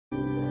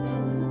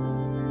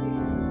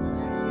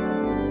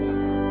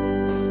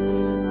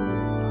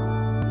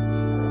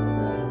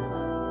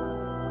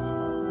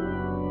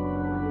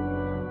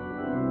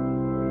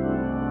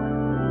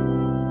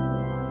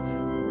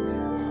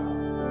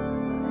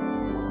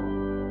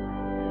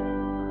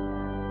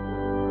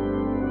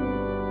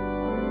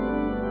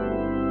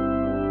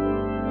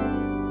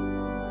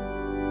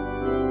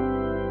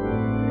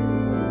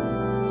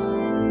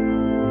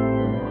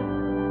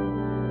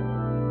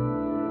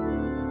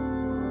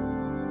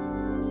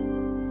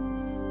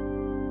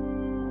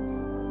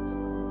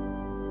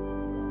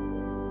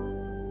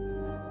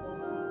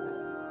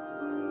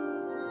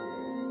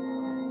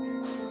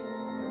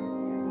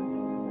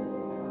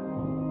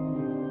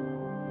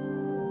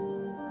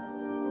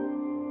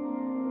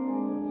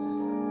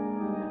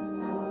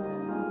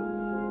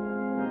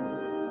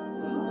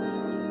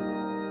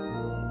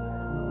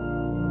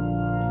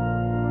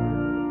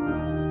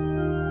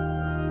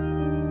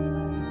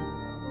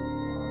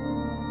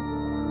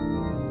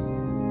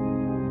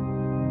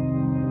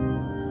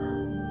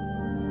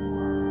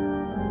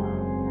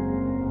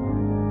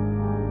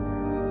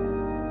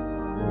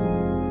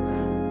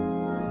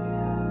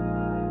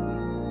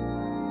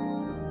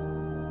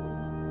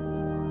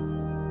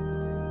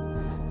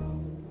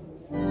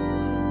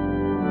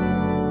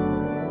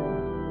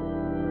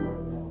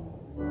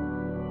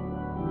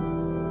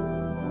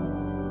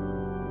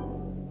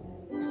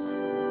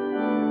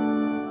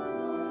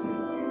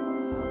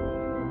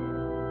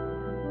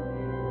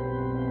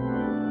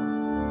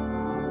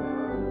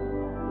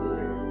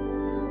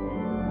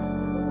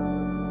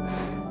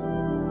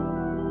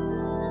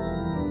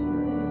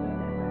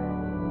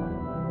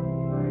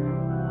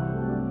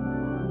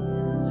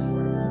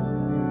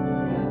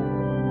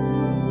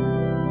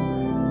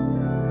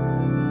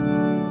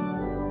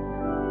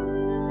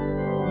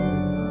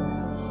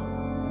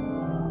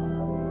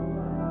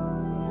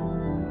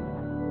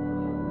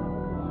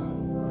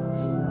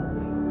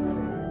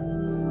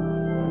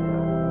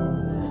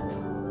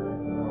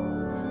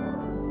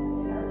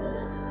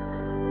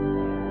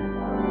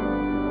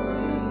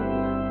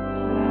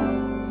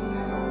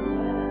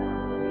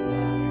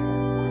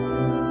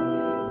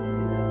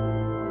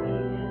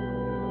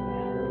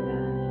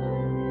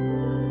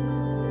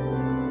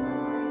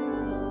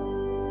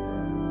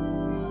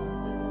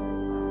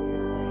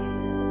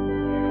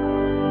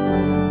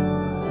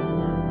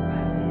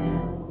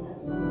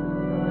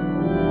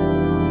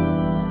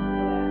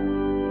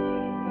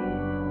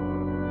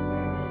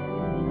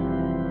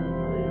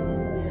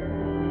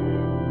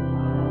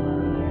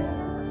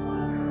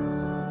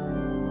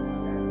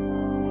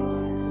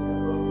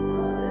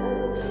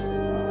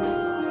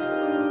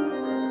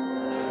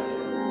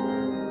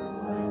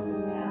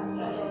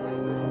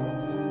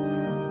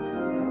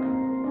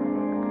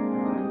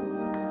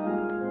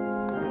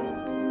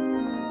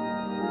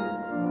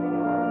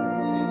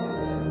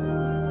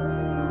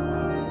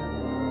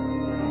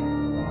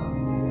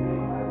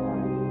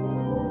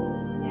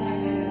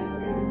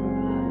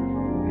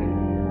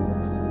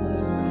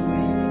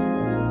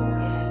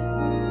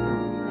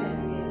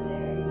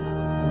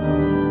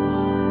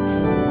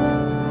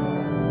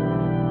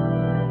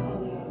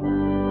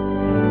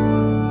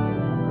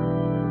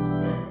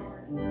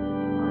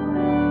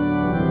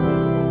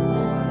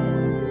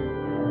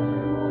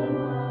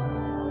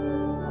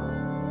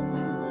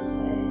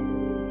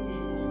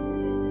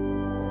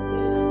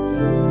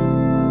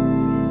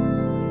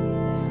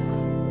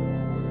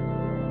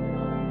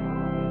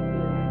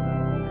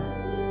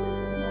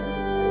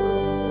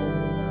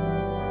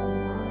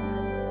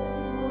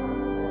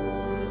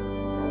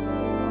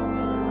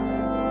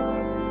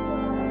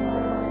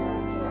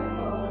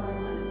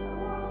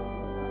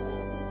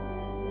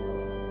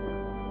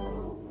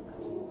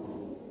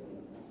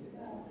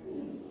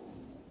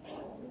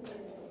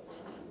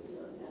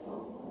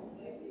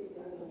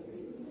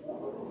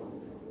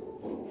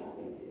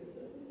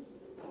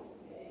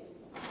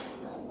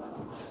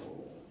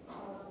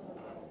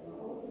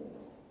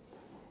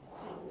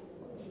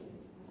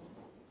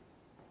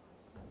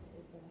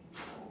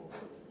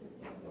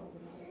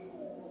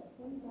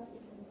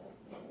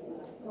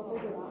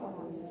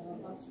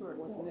sure it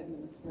wasn't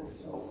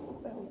administration.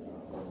 What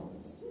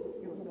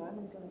do you want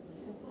to do?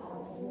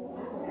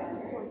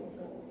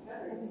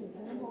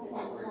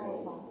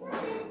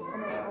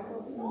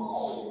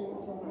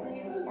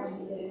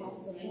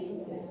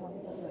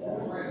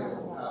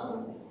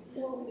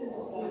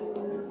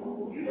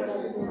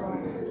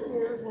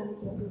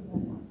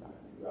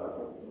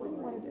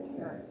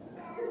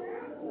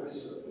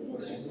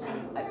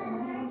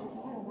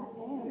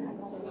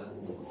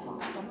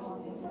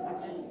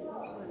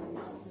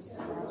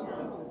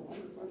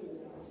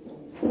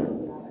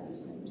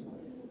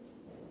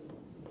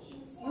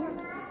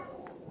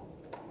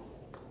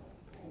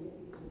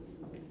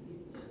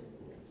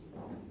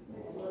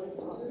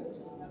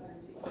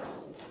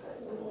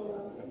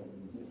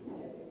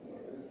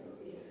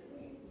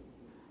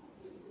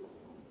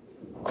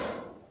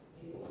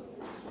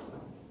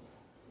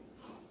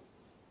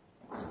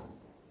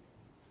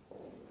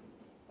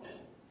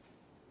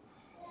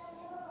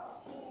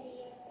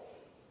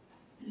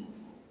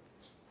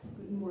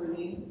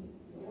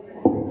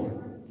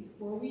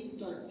 Before we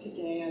start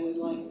today, I would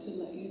like to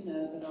let you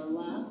know that our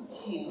last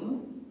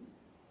hymn,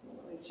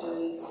 which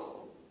is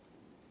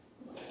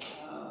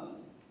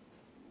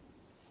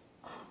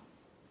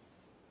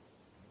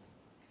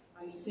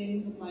I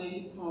Sing the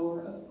Mighty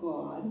Power of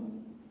God,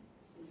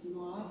 is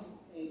not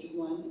page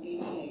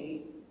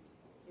 188,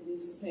 it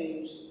is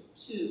page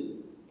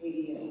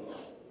 288.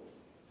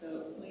 So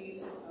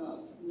please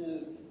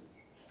note,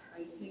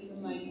 I Sing the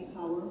Mighty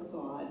Power of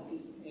God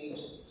is page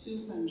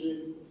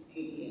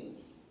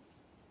 288.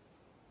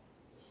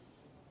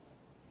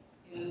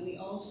 And we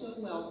also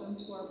welcome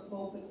to our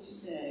pulpit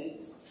today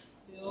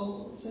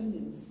Bill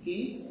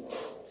Feminsky.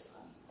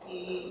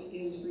 He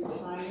is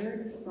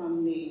retired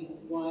from the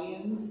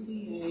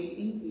YMCA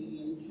in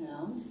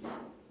Uniontown,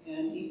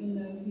 and even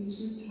though he's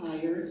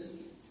retired,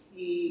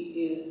 he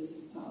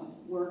is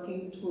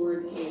working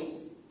toward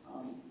his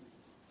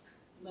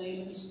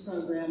layman's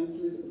program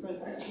through the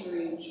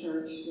Presbyterian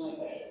Church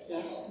like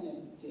Jeff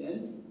Smith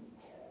did.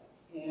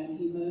 And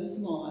he mows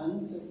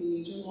lawns, so if you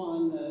need your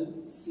lawn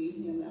mowed,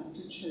 see him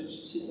after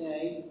church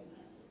today.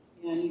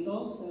 And he's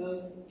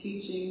also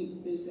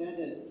teaching phys ed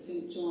at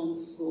St.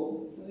 John's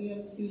School, so he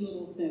has a few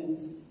little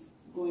things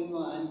going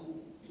on.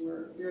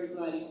 We're very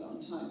glad he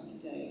found time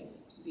today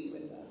to be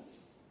with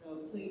us. So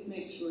please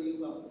make sure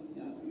you welcome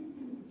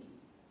him.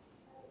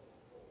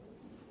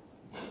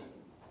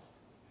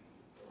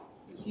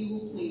 If you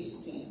will please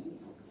stand.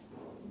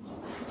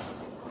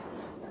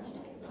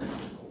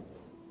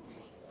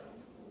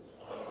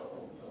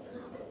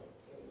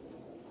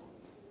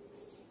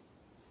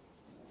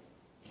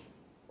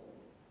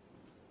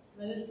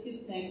 Let us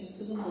give thanks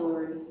to the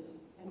Lord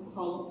and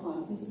call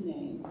upon his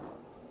name,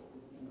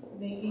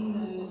 making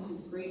known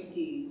his great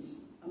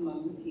deeds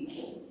among the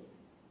people.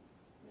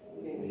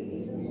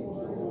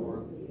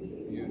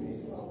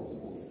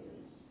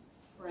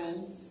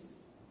 Friends,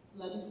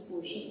 let us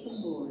worship the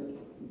Lord.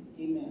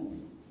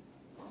 Amen.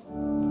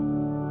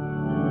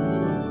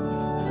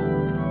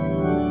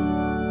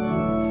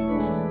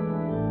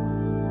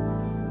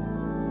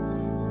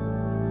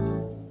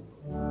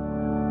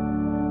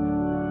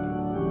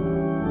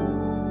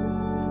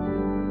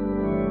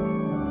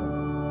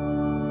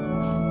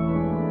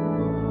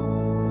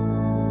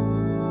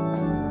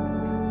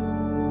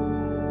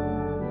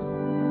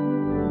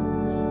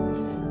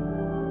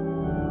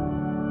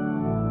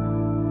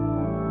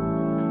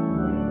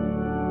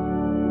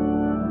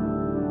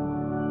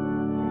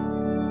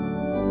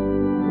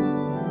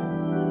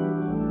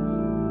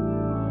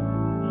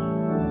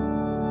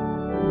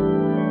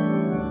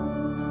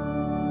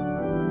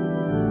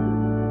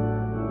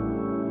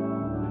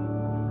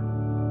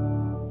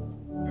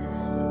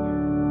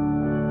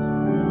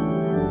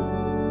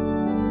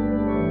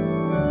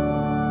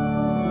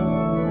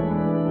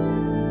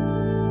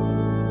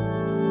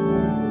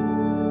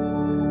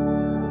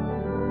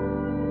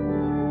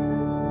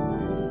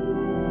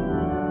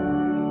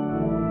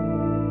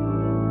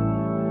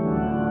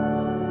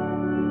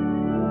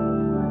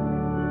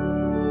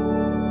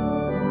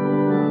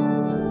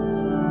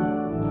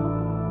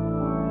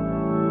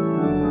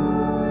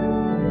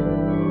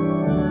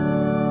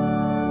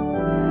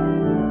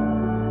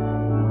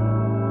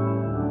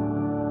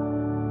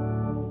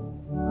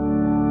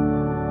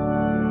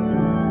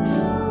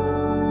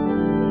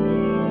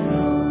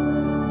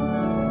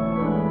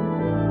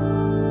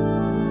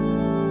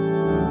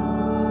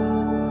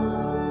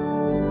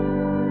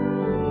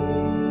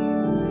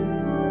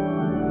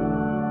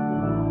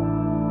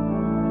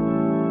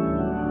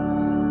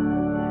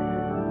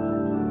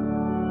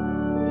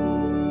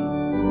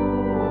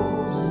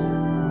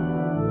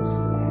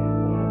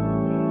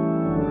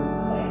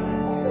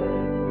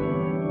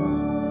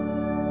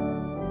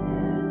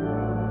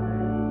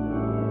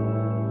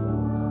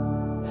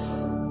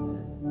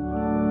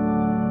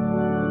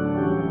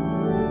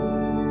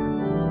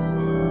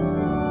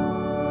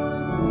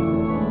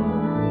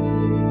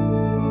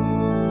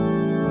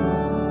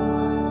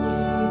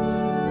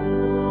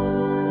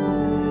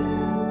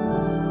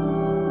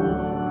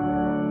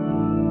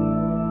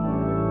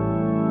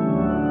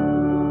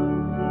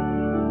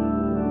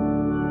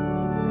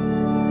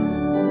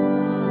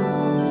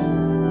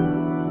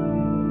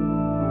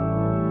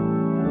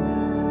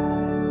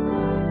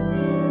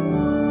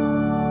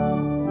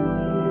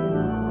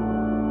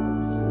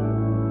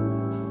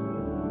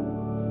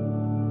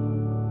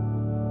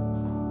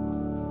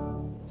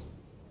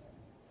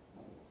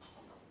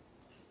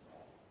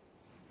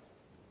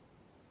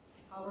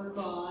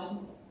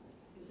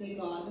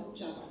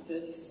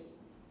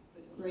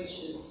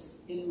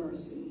 rejoice in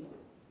mercy.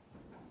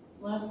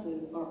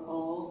 Blessed are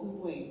all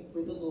who wait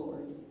for the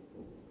Lord.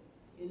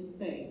 In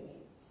faith,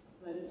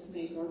 let us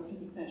make our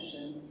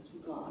confession to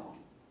God.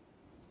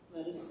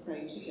 Let us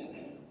pray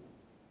together.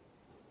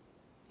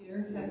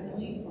 Dear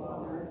Heavenly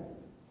Father,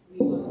 we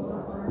lower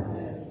our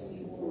heads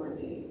before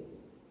thee.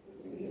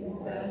 We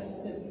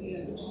confess that we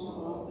have too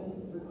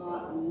often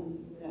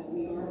forgotten that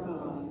we are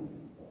thine.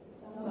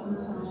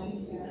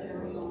 Sometimes we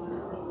carry on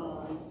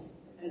our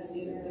lives as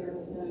if there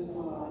is no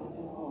God at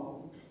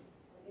all.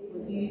 For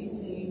these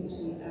things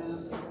we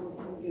ask for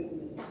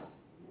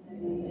forgiveness.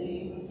 In the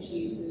name of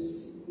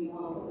Jesus, we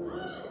offer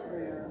this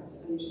prayer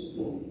unto thee.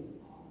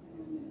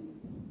 Amen.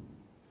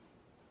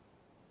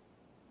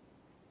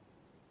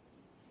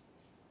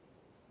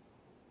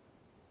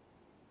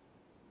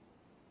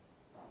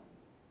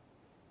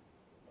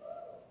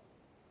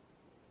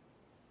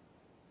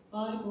 The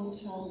Bible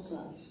tells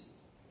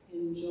us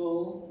in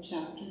Joel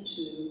chapter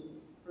 2,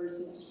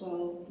 verses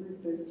 12 through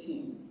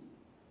 13,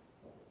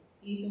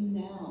 "Even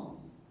now,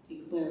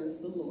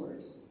 declares the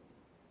Lord,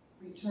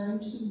 return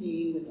to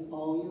me with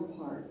all your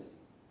heart,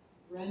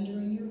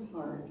 rendering your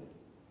heart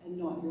and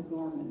not your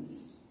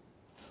garments.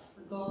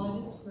 For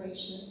God is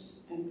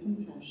gracious and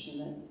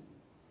compassionate,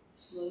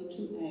 slow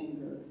to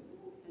anger,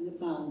 and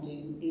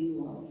abounding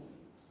in love."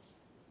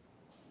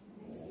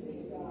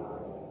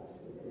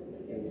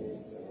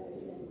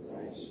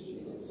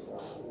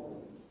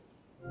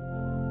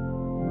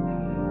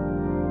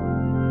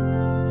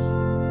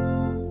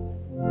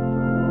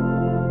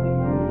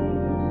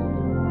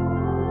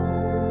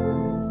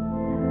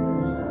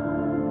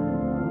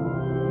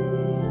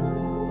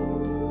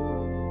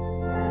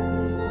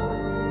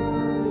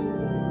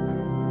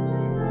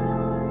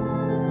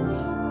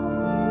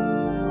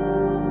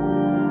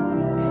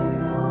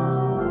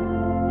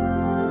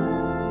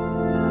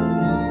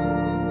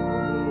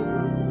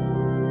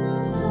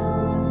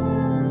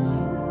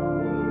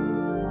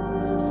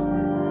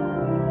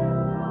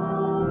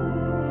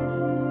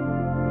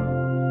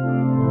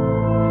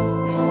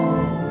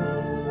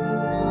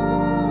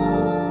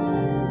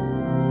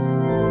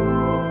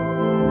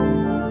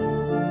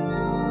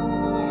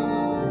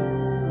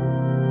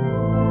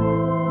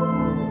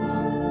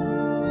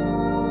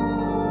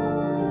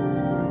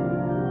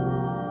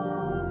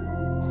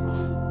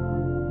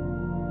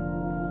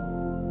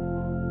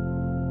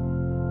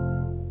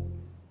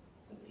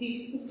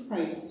 Peace of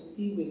Christ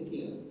be with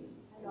you.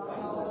 And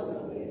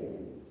also with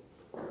you.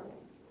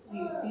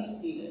 Please be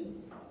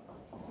seated.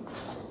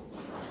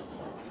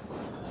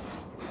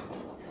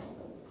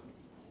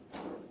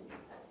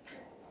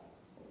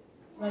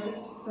 Let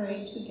us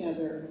pray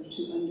together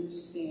to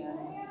understand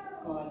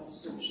God's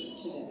scripture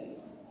today.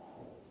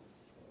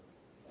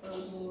 O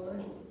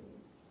Lord,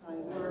 thy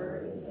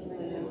word is a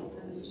lamp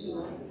unto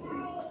our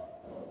feet,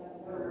 thy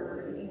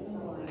word is a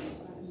light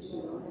unto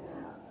our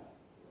path.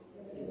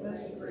 Give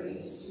us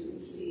grace to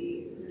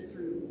receive the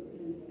truth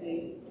in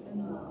faith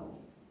and love,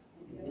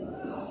 and give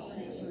us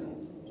the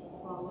strength to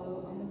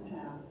follow on the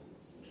path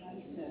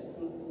you set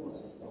before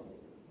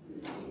us.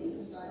 Through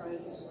Jesus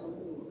Christ our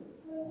Lord.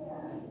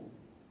 Amen.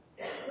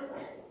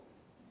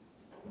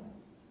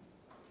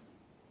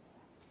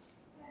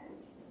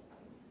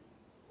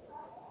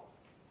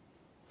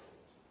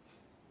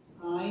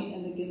 I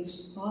am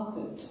against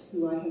prophets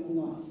who I have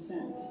not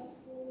sent,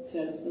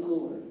 says the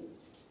Lord.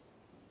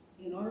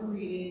 In our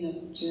reading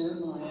of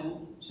Jeremiah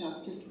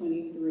chapter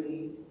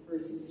 23,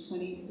 verses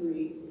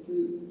 23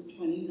 through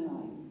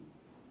 29,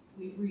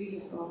 we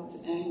read of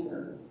God's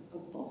anger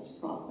of false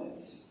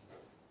prophets.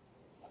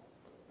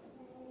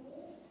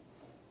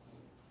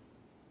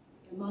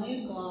 Am I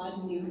a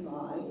God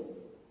nearby,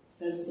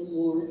 says the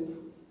Lord,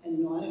 and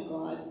not a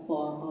God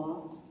far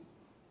off?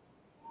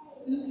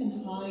 Who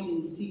can hide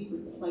in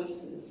secret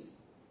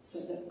places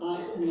so that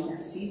I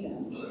cannot see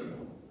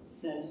them,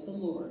 says the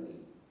Lord.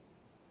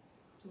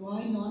 Do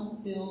I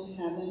not fill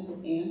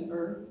heaven and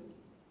earth,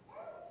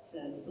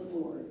 says the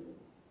Lord.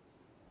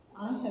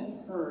 I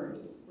have heard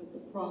what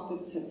the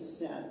prophets have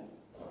said,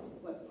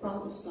 what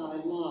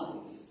prophesy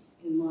lies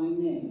in my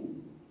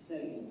name,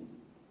 saying,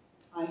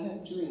 I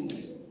have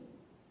dreamed.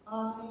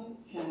 I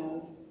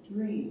have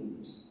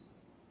dreamed.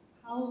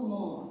 How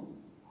long?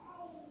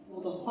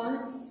 Will the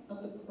hearts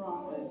of the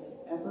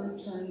prophets ever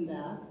turn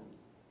back,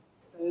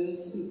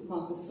 those who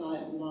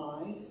prophesy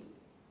lies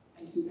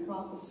and who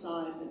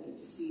prophesy the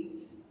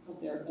deceit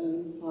of their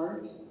own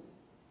heart?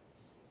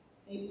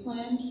 They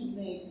plan to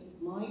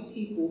make my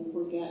people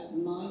forget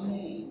my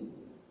name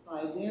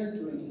by their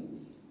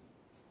dreams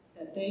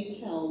that they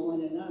tell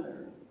one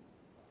another,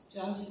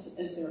 just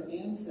as their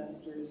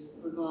ancestors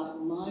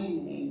forgot my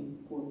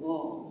name for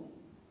long.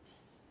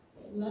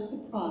 Let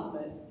the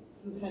prophet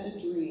who had a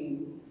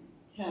dream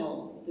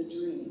tell the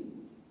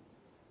dream,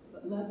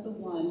 but let the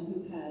one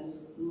who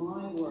has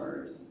my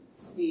word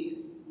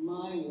speak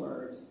my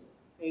word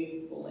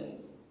faithfully.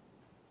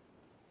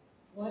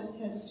 What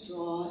has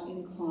straw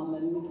in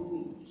common with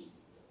wheat,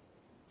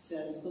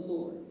 says the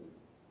Lord?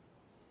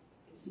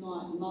 Is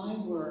not my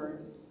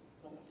word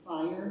like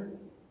fire,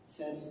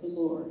 says the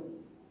Lord,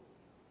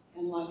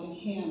 and like a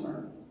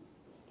hammer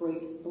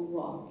breaks a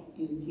rock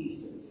in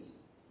pieces.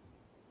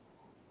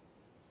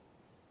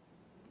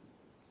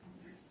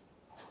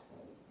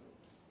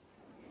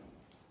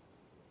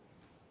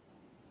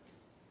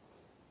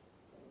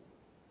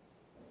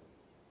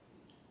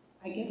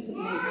 I guess it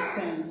makes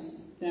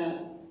sense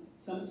that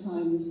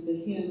sometimes the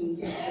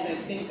hymns that I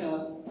think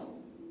of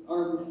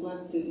are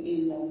reflected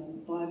in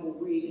the Bible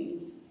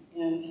readings.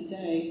 And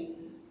today,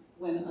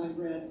 when I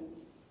read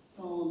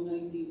Psalm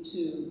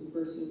 92,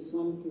 verses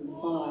 1 through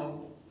 5,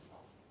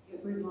 it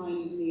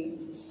reminded me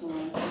of the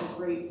song, How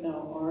Great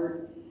Thou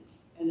Art,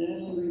 and it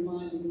only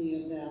reminded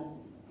me of that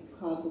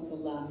because of the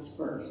last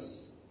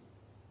verse.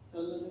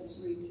 So let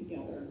us read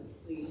together,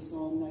 please,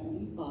 Psalm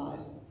 95,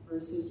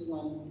 verses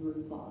 1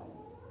 through 5.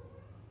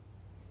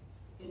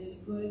 It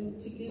is good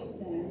to give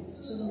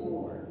thanks to the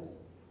Lord,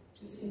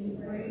 to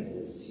sing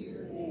praises to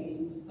your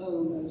name,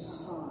 O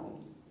Most High,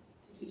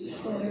 to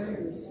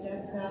declare your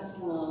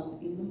steadfast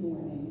love in the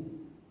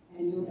morning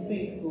and your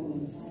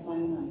faithfulness by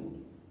night,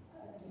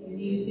 to the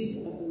music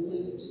of the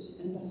lute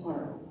and the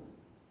harp,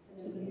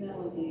 to the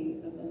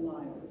melody of the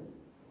lyre.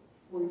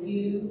 For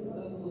you, O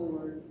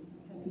Lord,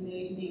 have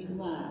made me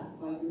glad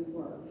by your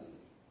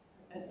works.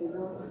 At the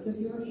works of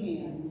your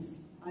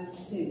hands I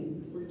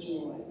sing for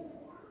joy.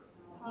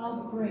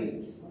 How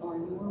great are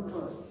your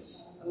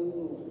works, O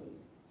Lord!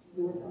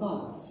 Your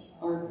thoughts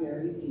are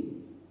very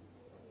deep.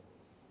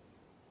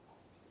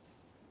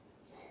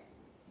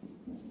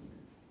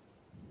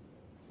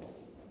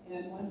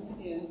 And once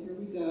again, here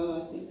we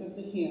go. I think of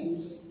the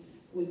hymns.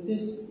 With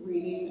this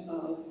reading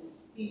of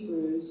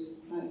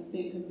Hebrews, I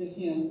think of the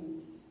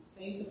hymn,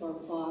 Faith of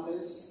Our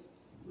Fathers,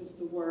 with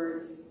the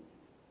words,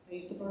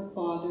 Faith of our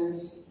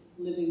fathers,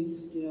 living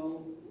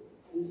still,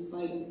 in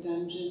spite of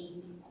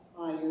dungeon,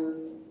 fire,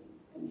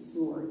 and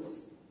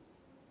swords.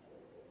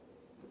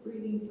 The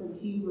reading from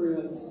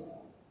Hebrews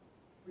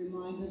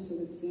reminds us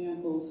of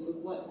examples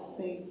of what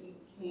faith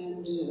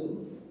can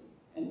do,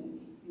 and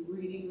the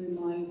reading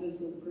reminds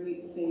us of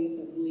great faith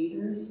of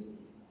leaders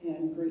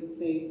and great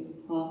faith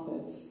of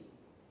prophets,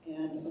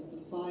 and of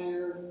the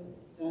fire,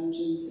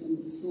 dungeons, and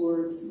the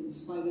swords, in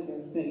spite of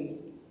their faith,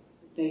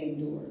 that they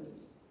endured.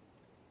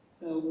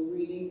 So we're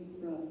reading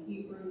from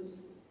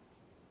Hebrews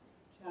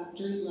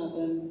chapter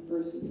 11,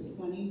 verses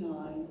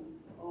 29,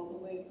 all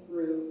the way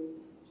through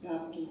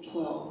chapter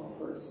 12,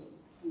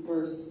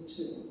 verse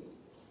 2.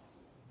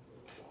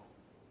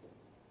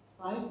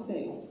 By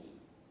faith,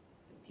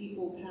 the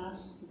people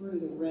passed through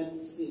the Red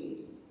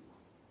Sea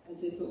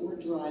as if it were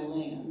dry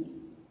land.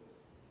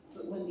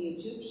 But when the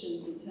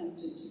Egyptians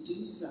attempted to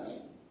do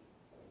so,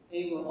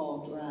 they were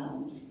all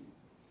drowned.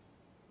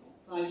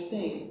 By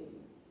faith,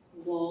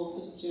 the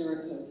walls of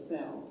Jericho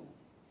fell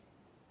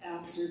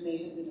after they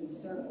had been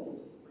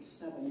encircled for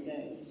 7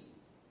 days.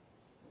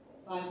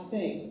 By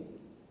faith,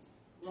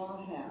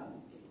 Rahab,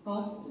 the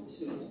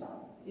prostitute,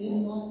 did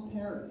not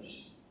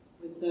perish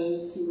with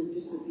those who were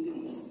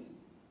disobedient,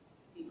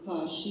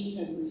 because she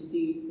had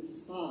received the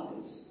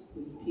spies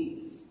with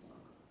peace.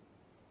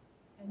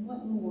 And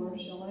what more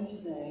shall I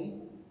say?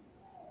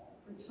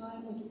 For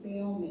time would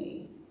fail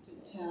me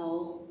to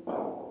tell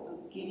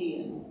of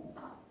Gideon,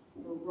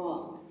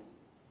 Barak,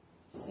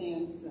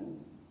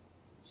 Samson,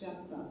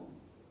 Jephthah,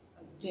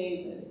 of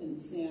David and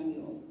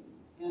Samuel,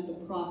 and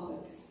the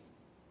prophets,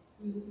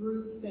 who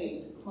through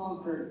faith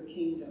conquered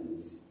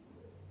kingdoms,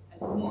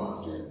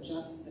 administered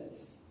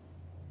justice,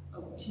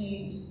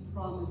 obtained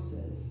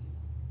promises,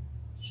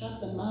 shut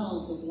the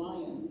mouths of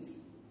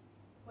lions,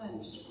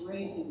 quenched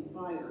raging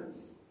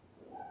fires,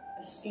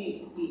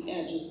 escaped the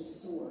edge of the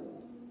sword,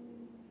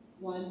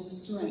 won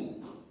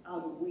strength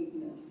out of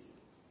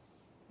weakness,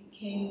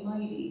 became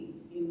mighty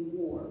in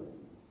war,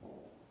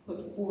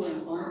 put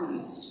foreign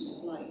armies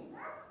to flight.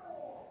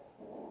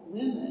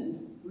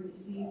 Women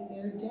received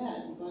their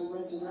dead by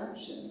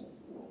resurrection.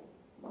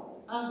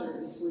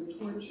 Others were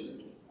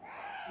tortured,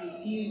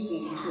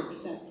 refusing to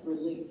accept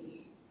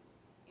release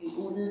in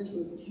order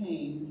to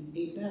obtain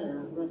a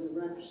better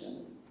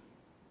resurrection.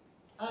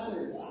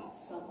 Others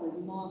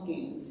suffered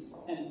mockings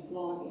and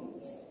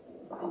floggings,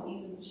 and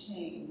even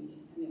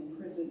chains and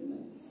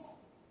imprisonments.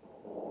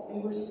 They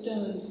were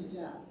stoned to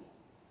death.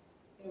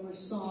 They were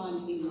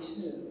sawn in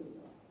two.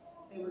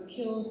 They were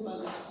killed by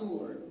the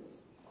sword.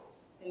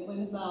 They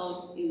went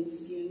about in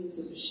skins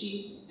of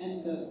sheep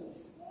and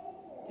goats,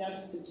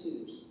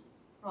 destitute,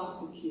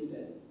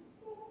 prosecuted,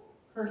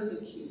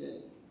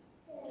 persecuted,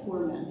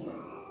 tormented,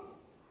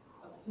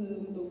 of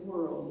whom the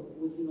world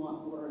was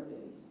not worthy.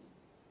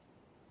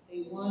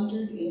 They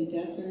wandered in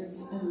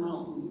deserts and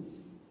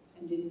mountains,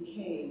 and in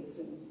caves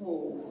and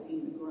holes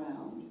in the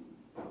ground.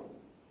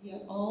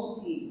 Yet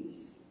all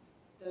these,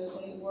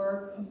 though they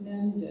were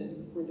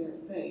commended for their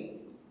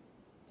faith,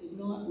 did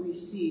not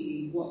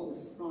receive what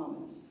was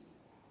promised,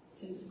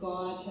 since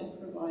God had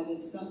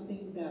provided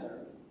something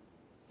better,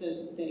 so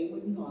that they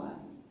would not,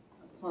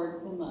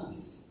 apart from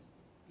us,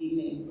 be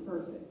made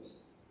perfect.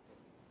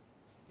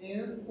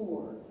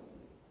 Therefore,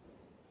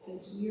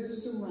 since we are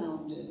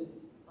surrounded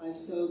by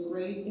so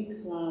great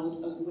a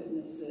cloud of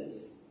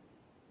witnesses,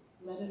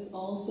 let us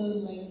also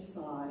lay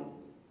aside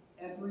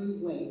every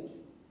weight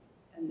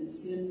and the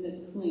sin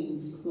that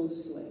clings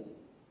closely,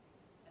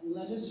 and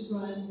let us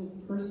run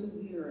with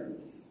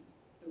perseverance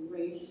the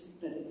race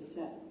that is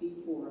set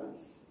before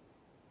us,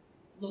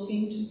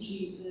 looking to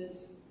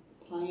Jesus,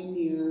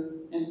 pioneer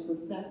and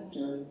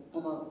perfecter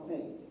of our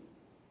faith,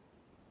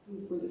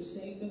 who for the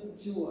sake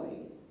of joy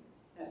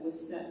that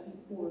was set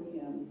before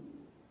him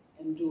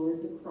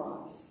endured the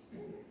cross,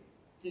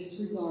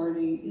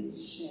 disregarding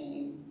its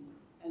shame,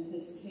 and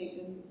has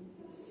taken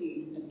his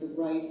seat at the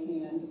right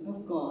hand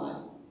of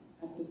God,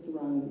 at the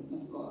throne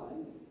of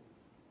God.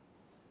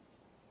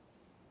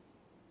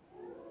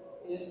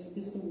 This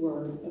is the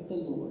word of the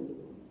Lord.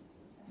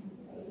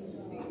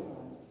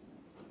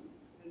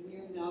 And we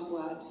are now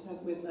glad to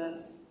have with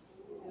us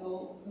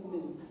Bill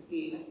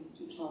Pominski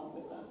to talk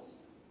with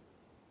us.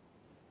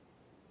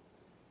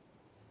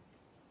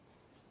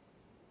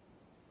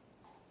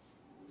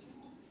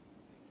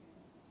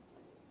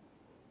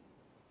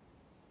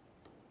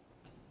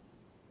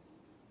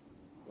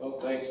 Well,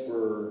 thanks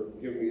for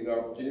giving me the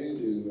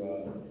opportunity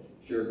to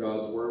share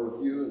God's word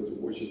with you and to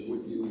worship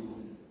with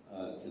you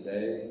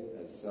today.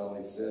 As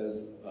Sally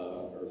says,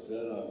 or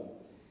said,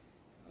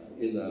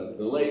 I'm in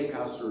the lay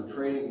pastor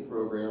training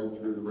program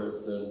through the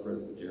Redstone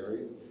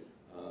Presbytery.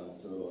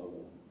 So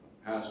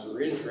I'm a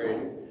pastor in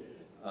training,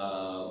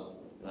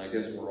 and I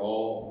guess we're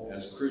all,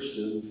 as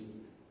Christians,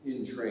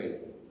 in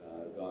training.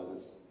 God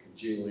is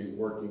continually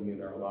working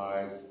in our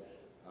lives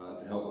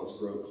to help us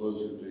grow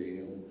closer to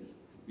Him,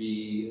 to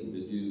be and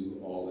to do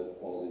all that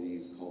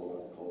He's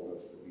called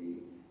us to be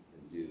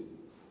and do.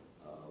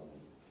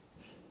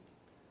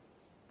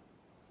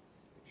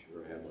 Make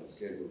sure I have my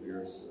schedule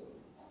here, so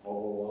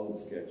follow along the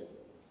schedule.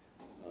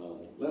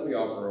 Let me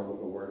offer a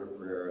word of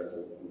prayer as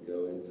we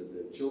go into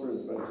the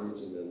children's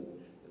message and then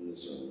in the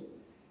sermon.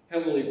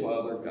 Heavenly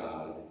Father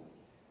God,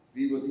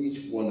 be with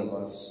each one of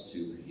us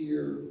to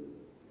hear,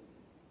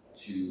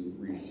 to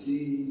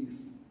receive,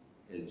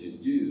 and to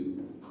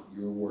do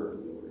your word,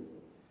 Lord.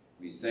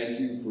 We thank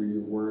you for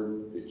your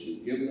word that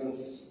you've given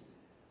us,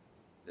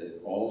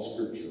 that all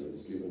scripture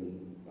is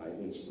given by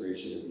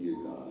inspiration of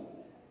you, God,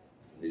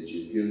 that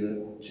you've given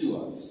it to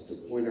us to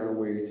point our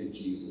way to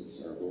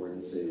Jesus, our Lord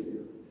and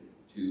Savior,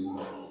 to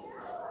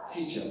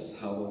teach us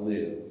how to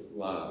live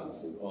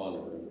lives that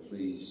honor and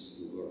please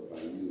and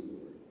glorify you,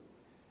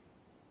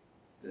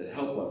 Lord. To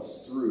help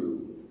us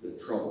through the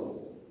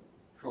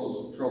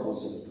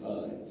troublesome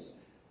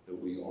times that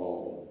we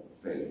all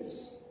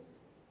face.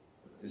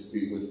 Just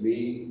be with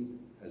me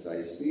as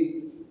I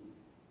speak.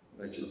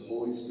 Let your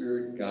Holy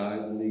Spirit guide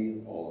and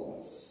lead all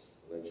of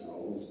us. Let your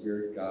Holy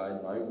Spirit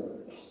guide my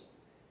words.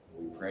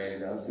 We pray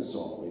and ask us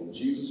all in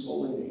Jesus'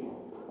 holy name.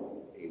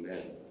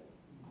 Amen.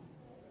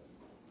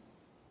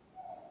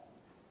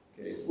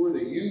 Okay, for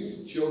the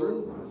youth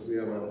children, as we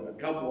have a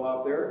couple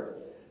out there,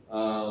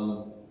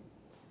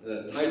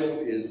 the title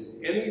is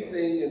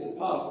Anything is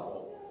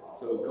Possible.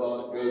 So it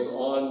goes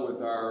on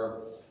with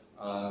our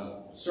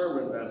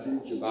sermon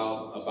message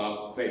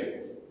about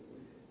faith.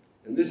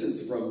 And this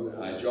is from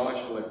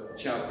Joshua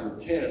chapter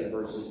 10,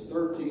 verses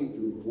 13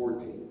 through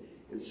 14.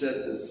 It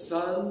said, the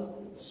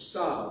sun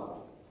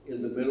stopped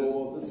in the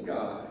middle of the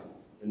sky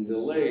and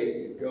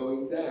delayed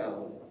going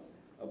down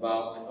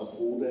about a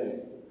full day.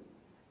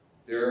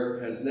 There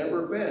has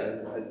never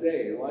been a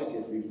day like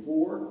it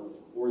before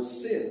or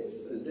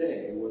since a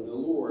day when the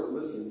Lord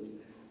listened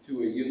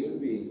to a human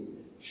being.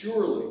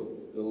 Surely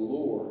the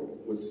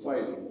Lord was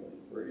fighting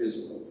for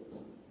Israel.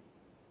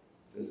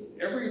 It says,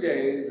 every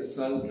day the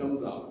sun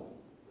comes up.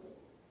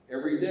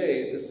 Every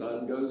day the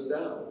sun goes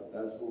down.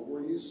 That's what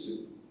we're used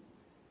to.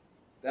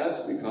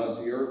 That's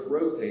because the earth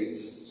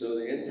rotates, so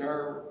the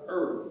entire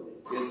earth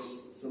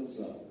gets some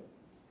sun.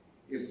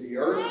 If the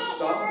earth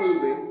stopped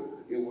moving,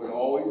 it would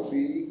always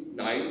be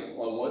night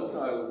on one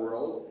side of the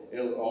world, and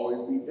it would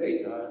always be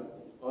daytime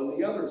on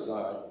the other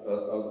side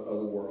of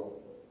the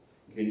world.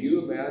 Can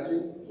you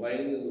imagine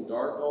playing in the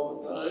dark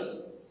all the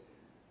time?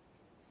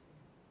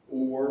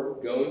 Or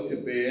going to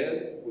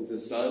bed with the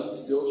sun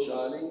still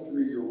shining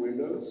through your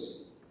windows?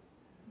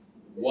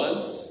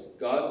 Once,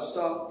 God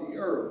stopped the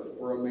earth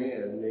for a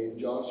man named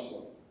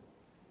Joshua.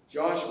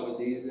 Joshua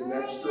needed an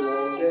extra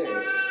long day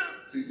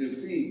to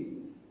defeat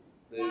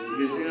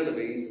his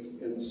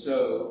enemies, and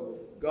so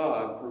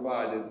God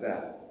provided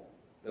that.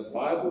 The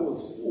Bible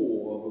is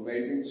full of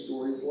amazing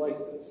stories like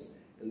this,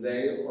 and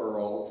they are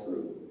all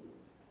true.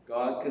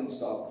 God can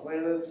stop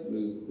planets,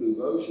 move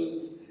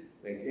oceans,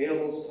 make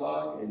animals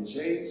talk, and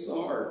change the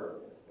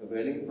heart of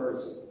any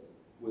person.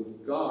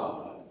 With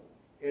God,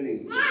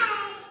 anything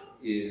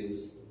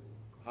is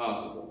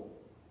possible.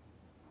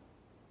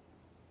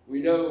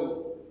 We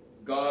know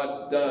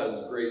God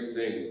does great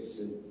things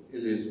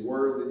in his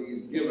word that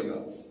he's given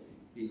us.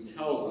 He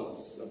tells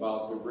us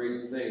about the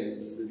great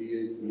things that he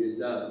had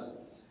done,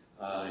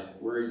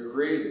 where he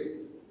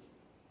created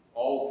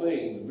all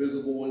things,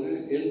 visible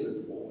and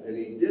invisible, and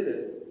he did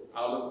it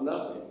out of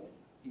nothing.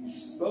 He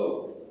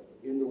spoke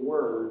in the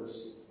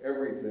words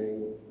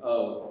everything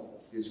of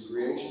his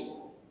creation.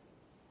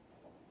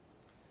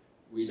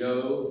 We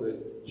know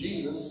that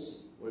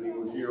Jesus when he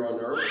was here on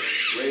earth,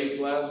 raised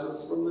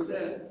Lazarus from the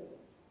dead.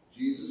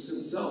 Jesus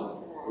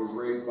himself was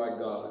raised by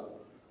God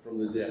from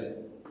the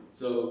dead.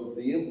 So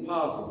the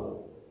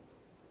impossible,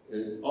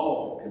 it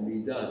all can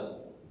be done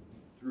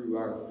through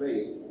our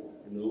faith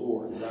in the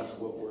Lord. That's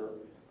what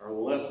our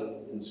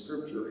lesson in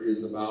Scripture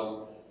is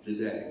about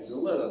today. So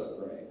let us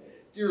pray.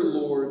 Dear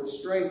Lord,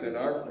 strengthen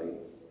our faith,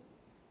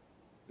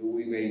 that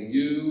we may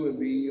do and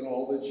be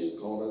all that you've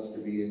called us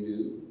to be and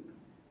do.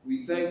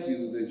 We thank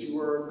you that you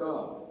are a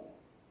God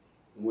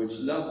in which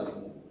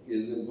nothing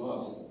is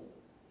impossible,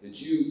 that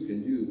you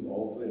can do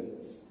all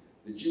things,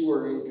 that you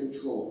are in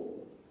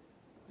control,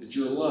 that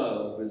your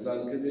love is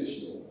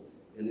unconditional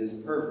and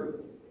is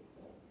perfect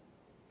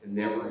and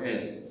never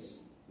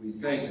ends. We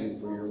thank you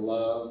for your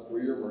love, for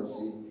your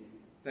mercy.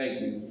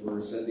 Thank you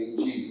for sending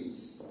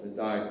Jesus to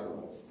die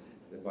for us,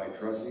 that by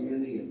trusting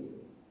in him,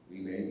 we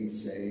may be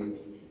saved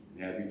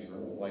and have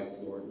eternal life,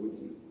 Lord, with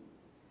you.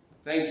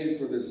 Thank you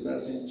for this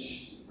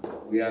message.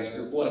 We ask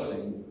your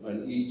blessing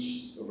on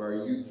each of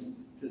our youth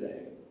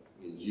today.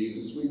 In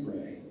Jesus we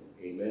pray.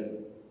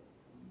 Amen.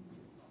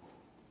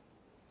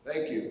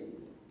 Thank you.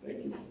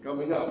 Thank you for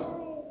coming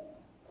up.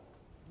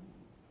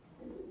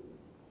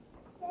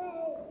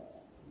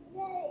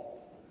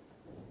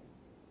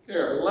 Okay,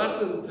 our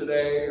lesson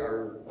today,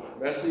 our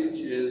message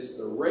is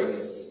the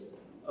race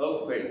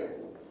of faith.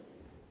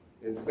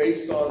 It's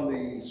based on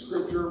the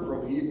scripture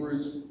from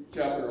Hebrews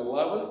chapter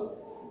 11,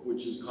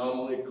 which is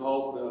commonly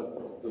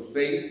called the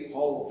Faith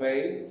Hall of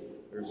Fame.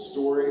 There's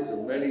stories of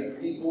many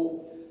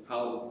people,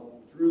 how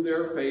through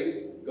their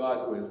faith,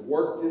 God has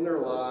worked in their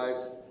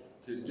lives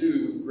to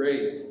do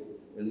great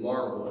and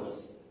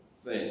marvelous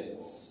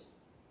things.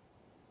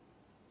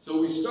 So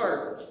we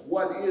start,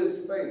 what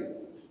is faith?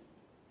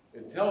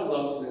 It tells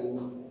us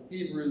in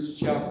Hebrews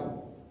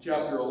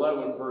chapter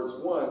 11, verse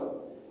 1,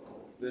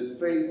 that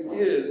faith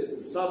is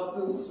the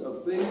substance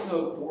of things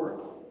hoped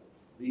for,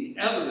 the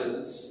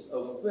evidence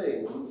of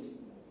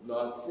things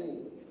not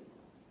seen.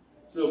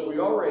 So if we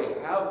already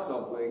have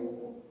something,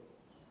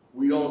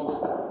 we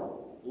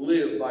don't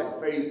live by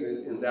faith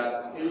in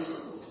that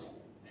instance.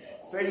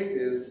 Faith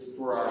is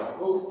for our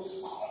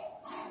hopes,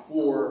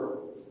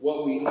 for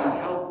what we need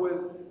help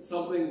with,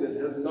 something that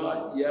has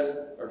not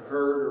yet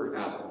occurred or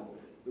happened,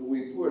 that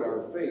we put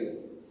our faith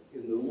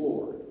in the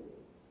Lord.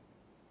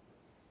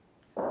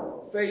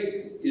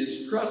 Faith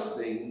is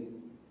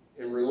trusting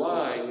and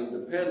relying and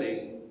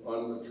depending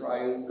on the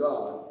triune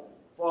God,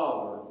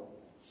 Father,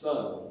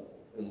 Son,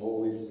 and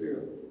Holy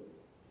Spirit.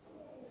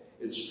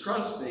 It's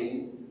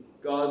trusting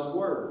God's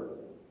Word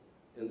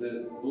and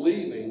then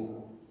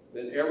believing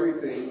that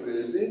everything that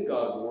is in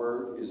God's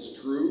Word is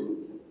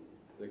true,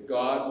 that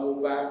God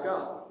will back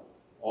up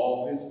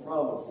all his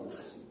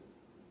promises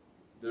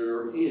that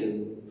are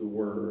in the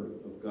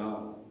Word of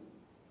God.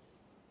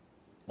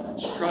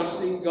 It's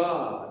trusting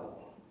God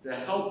to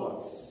help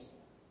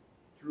us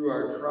through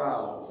our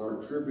trials,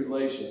 our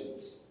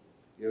tribulations.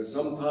 You know,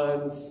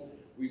 sometimes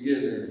we get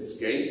an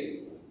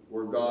escape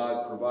where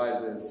God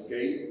provides an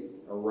escape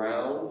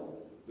around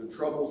the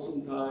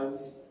troublesome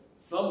times.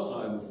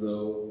 Sometimes,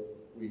 though,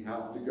 we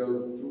have to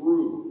go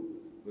through,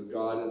 but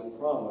God has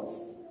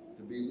promised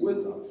to be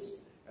with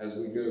us as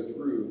we go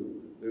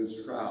through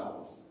those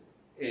trials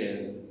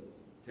and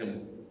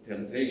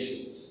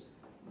temptations.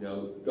 You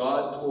know,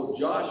 God told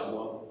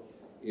Joshua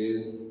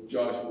in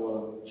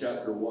Joshua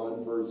chapter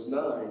 1, verse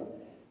 9,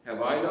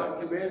 "Have I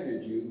not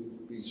commanded you,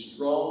 be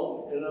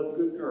strong and of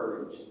good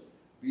courage.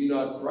 Be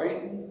not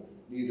frightened,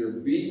 neither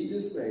be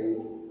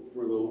dismayed,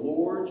 for the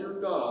Lord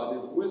your God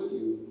is with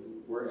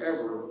you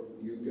wherever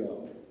you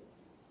go."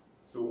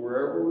 So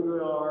wherever we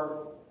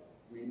are,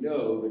 we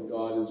know that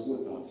God is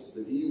with us,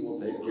 that he will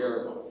take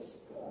care of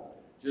us.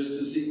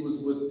 Just as he was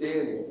with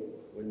Daniel,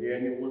 when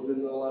Daniel was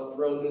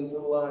thrown into the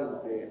lion's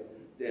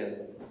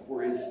den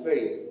for his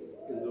faith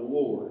in the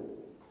Lord,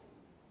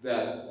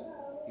 that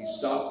he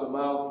stopped the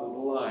mouth of the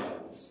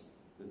lions,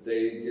 that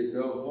they did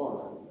no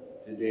harm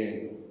to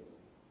Daniel.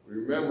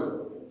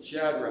 Remember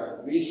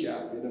Shadrach,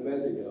 Meshach, and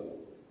Abednego,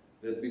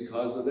 that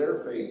because of their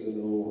faith in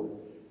the Lord,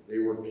 they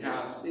were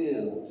cast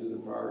into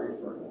the fiery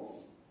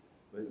furnace,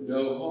 but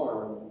no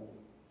harm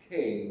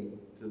came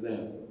to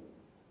them.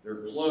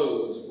 Their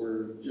clothes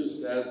were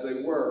just as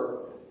they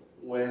were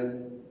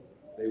when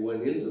they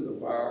went into the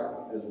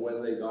fire as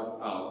when they got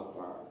out of the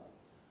fire.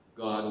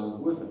 God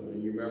was with them.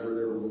 And you remember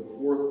there was a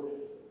fourth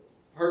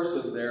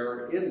person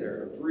there in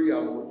there. 3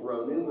 of them were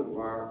thrown in the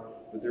fire,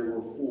 but there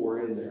were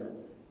 4 in there.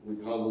 We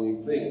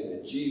commonly think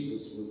that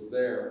Jesus was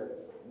there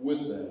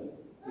with them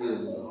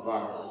in the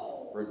fire,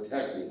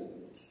 protecting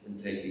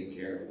and taking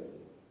care of them.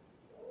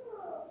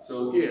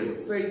 So again,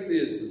 faith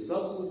is the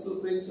substance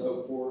of things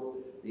hoped for,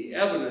 the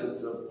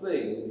evidence of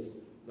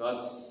things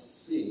not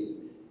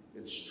seen.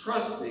 It's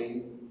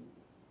trusting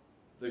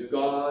that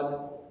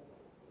God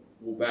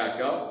will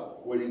back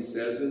up what he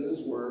says in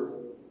his word,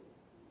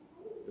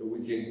 that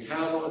we can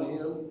count on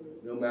him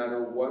no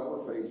matter what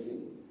we're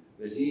facing,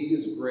 that he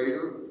is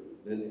greater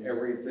than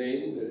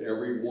everything, that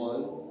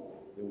everyone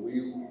that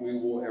we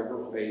will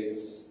ever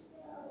face.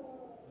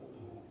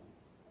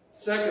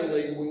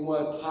 Secondly, we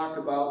want to talk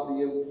about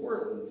the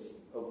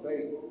importance of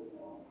faith.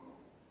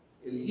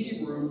 In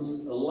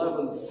Hebrews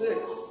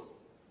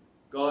 11:6,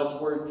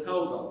 God's word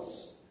tells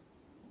us,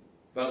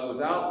 "But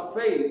without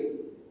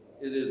faith,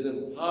 it is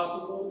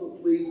impossible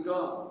to please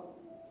God.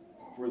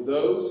 For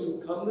those who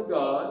come to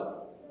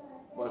God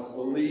must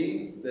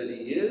believe that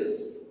he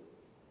is,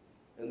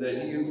 and that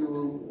he is a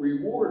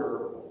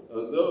rewarder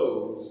of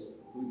those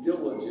who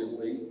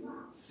diligently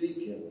seek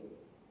him."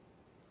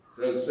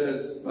 So it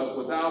says, but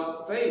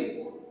without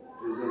faith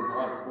it is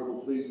impossible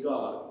to please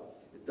God.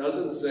 It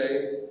doesn't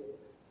say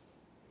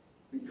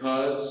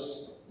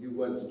because you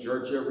went to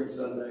church every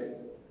Sunday.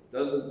 It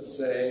doesn't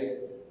say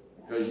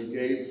because you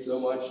gave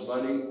so much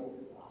money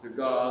to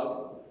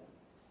God.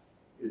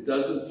 It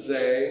doesn't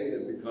say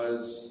that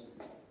because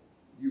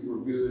you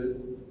were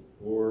good,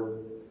 or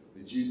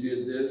that you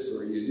did this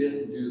or you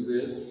didn't do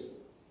this,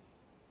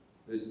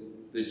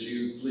 that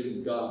you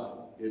please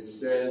God. It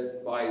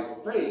says by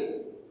faith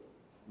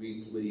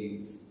we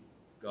please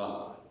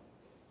God.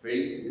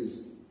 Faith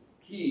is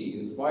key,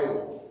 is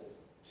vital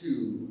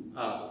to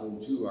us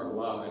and to our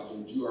lives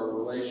and to our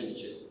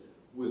relationship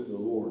with the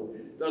Lord.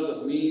 It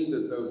doesn't mean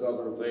that those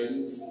other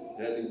things,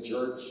 attending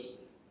church,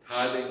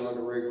 tithing on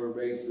a regular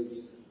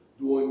basis,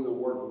 doing the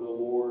work of the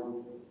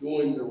Lord,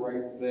 doing the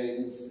right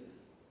things,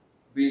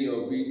 being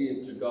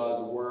obedient to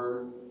God's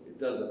word,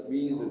 it doesn't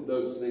mean that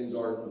those things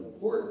aren't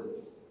important.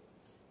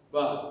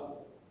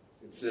 But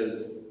it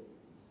says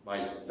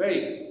by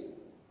faith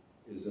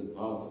is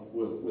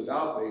impossible.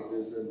 Without faith it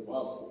is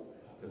impossible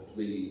to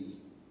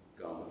please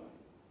God.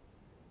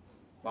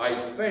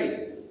 By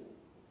faith,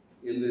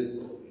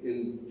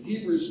 in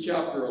Hebrews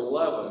chapter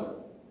 11,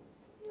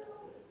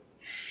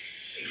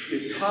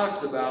 it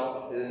talks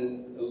about,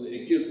 and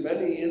it gives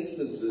many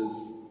instances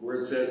where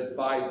it says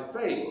by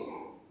faith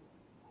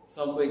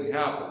something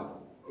happened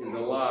in the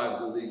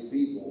lives of these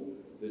people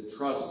that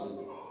trusted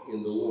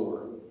in the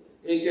Lord.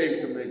 It gave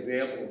some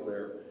examples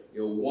there.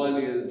 One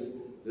is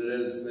that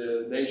as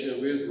the nation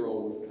of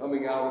Israel was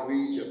coming out of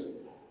Egypt,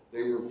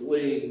 they were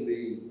fleeing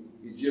the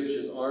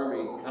Egyptian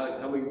army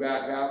coming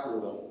back after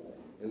them.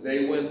 And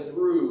they went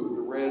through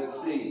the Red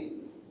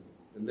Sea.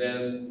 And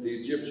then the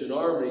Egyptian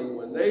army,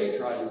 when they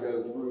tried to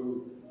go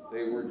through,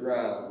 they were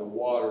drowned. The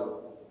water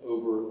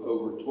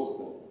overtook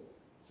them.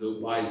 So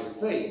by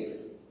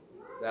faith,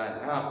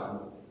 that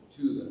happened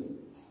to them.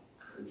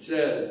 It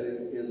says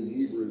in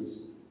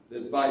Hebrews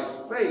that by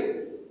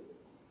faith,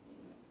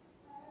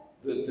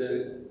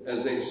 that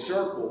as they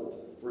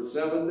circled for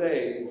 7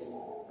 days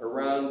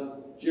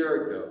around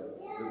Jericho,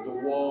 that the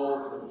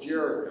walls of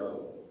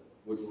Jericho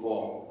would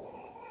fall.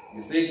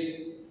 You think,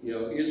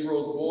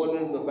 Israel's going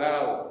into the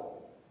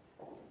battle,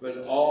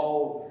 but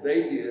all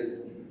they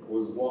did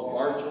was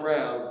march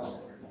around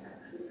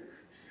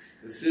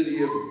the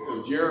city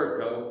of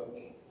Jericho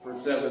for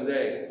 7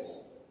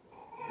 days.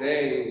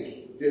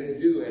 They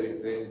didn't do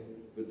anything,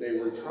 but they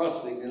were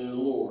trusting in the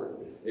Lord.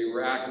 They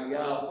were acting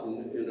out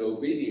in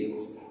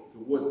obedience to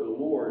what the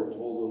Lord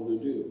told them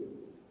to do.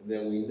 And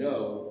then we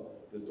know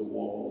that the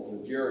walls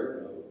of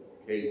Jericho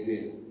caved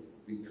in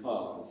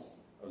because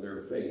of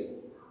their faith,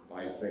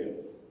 by faith.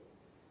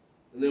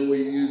 And then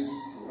we use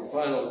the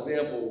final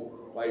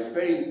example, by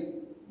faith,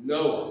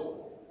 Noah.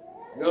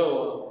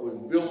 Noah was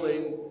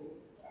building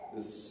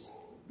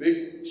this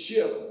big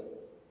ship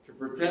to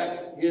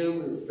protect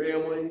him, his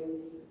family,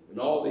 and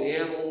all the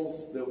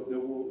animals that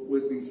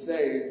would be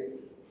saved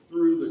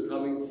through the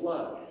coming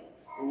flood.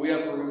 And we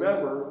have to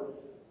remember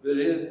that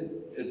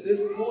at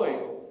this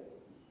point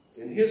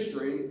in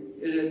history,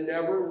 it had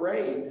never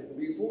rained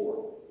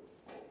before.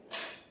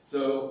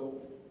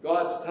 So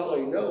God's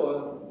telling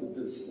Noah that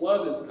this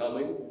flood is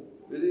coming,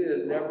 that it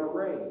had never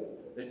rained.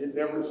 They had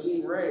never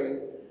seen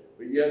rain,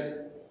 but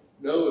yet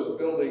Noah's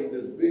building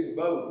this big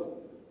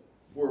boat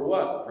for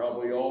what?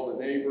 Probably all the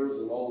neighbors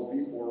and all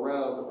the people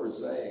around were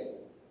saying.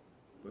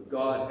 But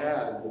God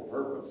had the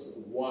purpose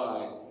of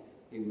why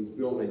he was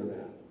building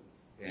that.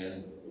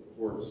 And, of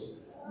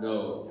course,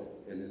 Noah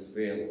and his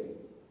family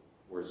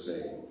were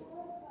saved.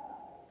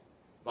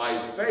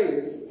 By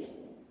faith,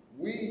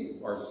 we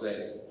are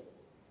saved.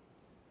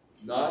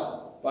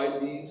 Not by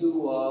deeds of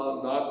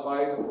law, not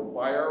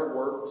by our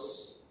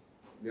works.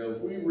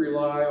 If we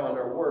rely on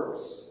our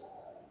works,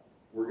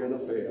 we're going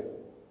to fail.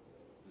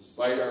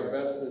 Despite our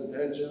best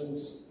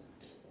intentions,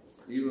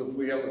 even if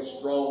we have a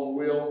strong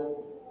will,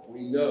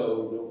 we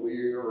know that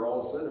we are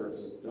all sinners.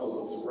 It tells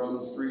us in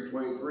Romans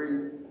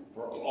 3:23,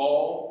 for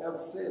all have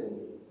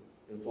sinned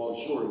and fall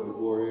short of the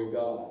glory of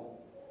God.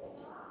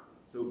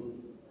 So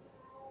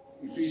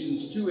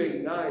Ephesians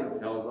 2:8-9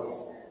 tells us,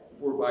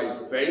 for by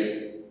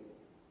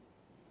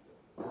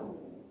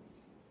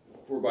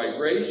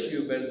grace you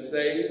have been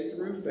saved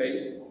through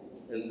faith,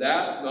 and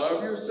that not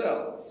of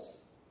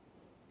yourselves,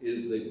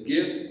 is the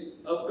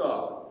gift of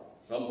God.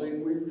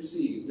 Something we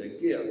received, a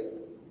gift.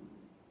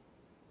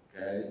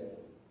 Okay?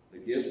 The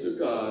gift of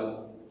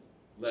God,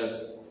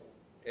 lest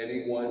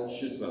anyone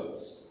should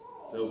boast.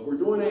 So if we're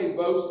doing any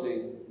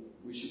boasting,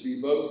 we should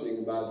be boasting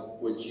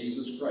about what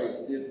Jesus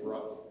Christ did for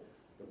us.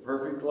 The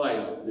perfect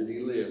life that he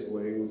lived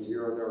when he was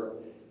here on earth,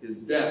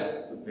 his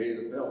death to pay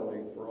the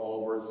penalty for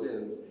all of our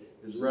sins,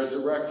 his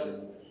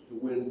resurrection to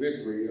win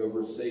victory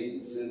over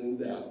Satan, sin, and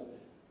death,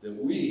 that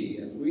we,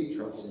 as we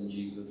trust in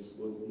Jesus,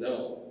 will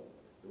know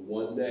that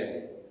one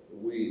day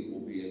we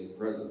will be in the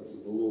presence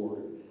of the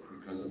Lord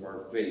because of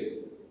our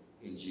faith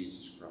in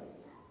Jesus Christ.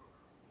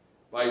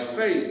 By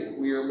faith,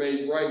 we are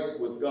made right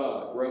with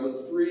God.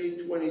 Romans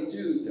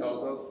 3:22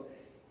 tells us,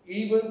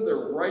 even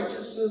the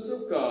righteousness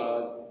of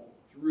God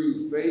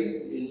through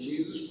faith in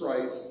Jesus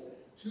Christ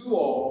to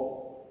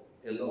all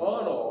and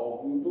on all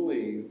who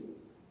believe,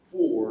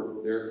 for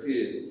there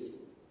is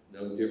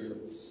no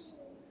difference.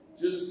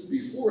 Just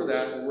before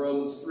that, in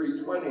Romans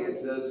 3:20, it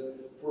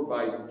says, for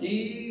by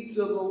deeds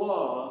of the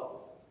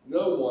law,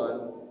 no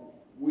one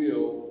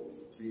will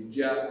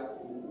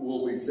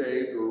be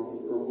saved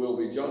or will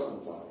be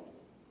justified.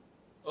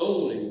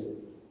 Only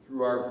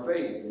through our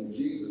faith in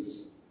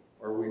Jesus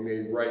are we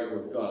made right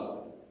with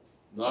God.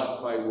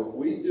 Not by what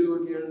we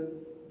do again,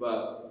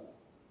 but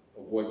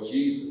of what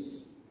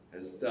Jesus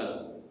has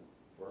done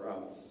for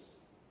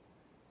us.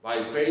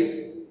 By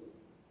faith,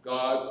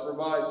 God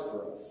provides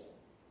for us.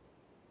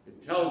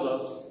 It tells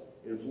us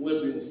in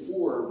Philippians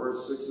 4,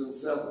 verse 6 and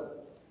 7,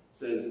 it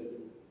says,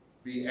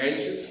 be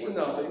anxious for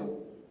nothing,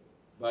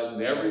 but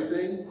in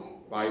everything,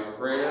 by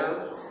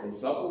prayer and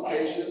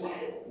supplication,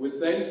 with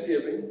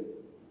thanksgiving,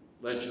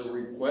 let your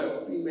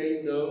requests be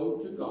made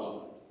known to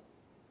God,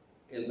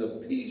 and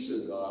the peace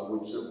of God,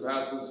 which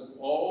surpasses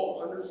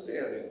all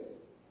understanding,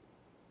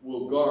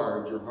 will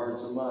guard your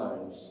hearts and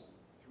minds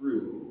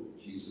through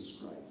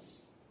Jesus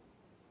Christ.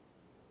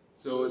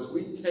 So as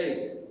we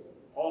take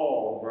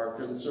all of our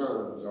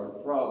concerns, our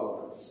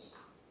problems,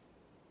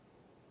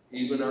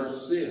 even our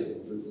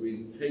sins, as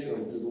we take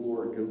them to the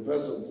Lord,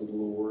 confess them to the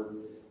Lord,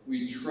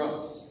 we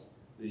trust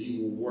that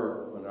he will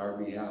work on our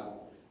behalf.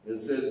 It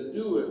says,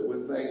 do it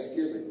with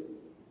thanksgiving,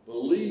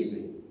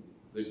 believing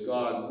that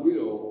God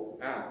will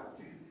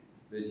act,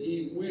 that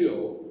he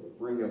will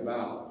bring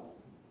about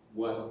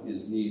what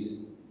is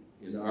needed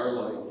in our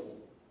life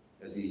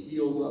as he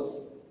heals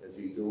us, as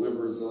he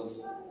delivers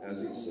us,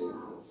 as he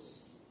saves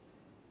us.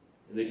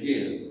 And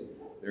again,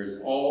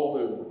 there's all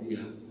those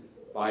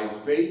by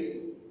faith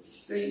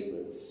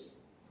statements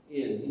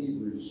in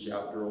Hebrews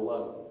chapter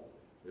 11,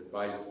 that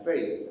by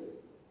faith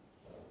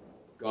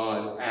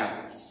God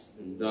acts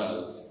and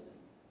does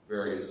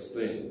various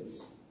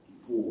things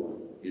for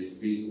his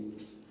people,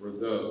 for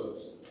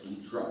those who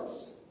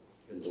trust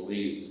and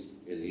believe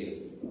in him.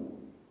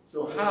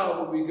 So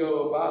how do we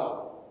go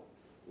about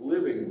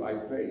living by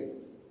faith?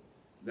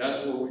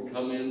 That's where we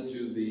come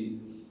into the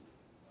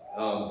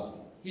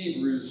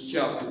Hebrews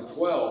chapter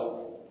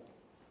 12,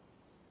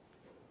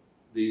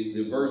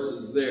 the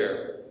verses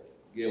there.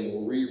 Again,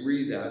 we'll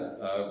reread that,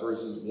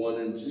 verses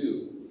 1 and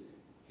 2.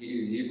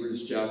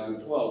 Hebrews chapter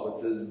 12,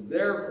 it says,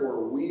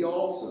 therefore we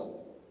also,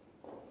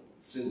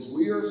 since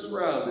we are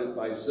surrounded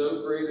by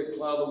so great a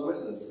cloud of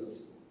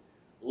witnesses,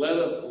 let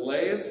us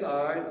lay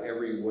aside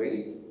every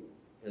weight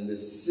and the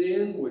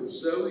sin which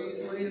so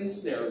easily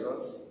ensnares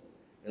us,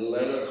 and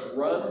let us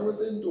run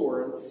with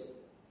endurance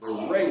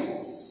the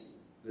race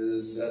that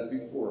is set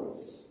before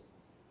us,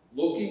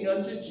 looking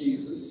unto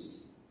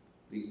Jesus,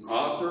 the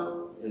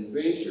author and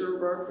finisher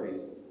of our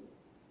faith,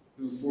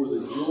 who for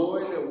the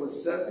joy that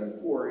was set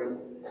before him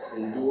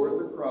endured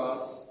the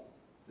cross,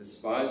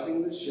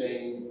 despising the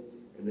shame,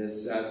 and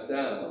has sat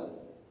down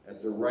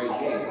at the right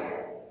hand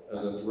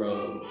of the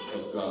throne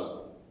of God.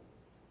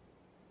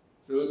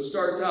 So it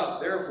starts out,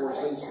 therefore,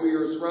 since we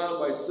are surrounded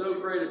by so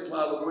great a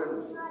cloud of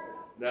witnesses,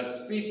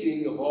 that's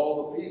speaking of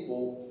all the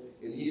people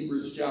in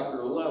Hebrews chapter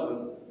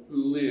 11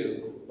 who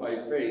lived by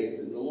faith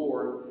in the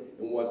Lord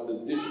and what the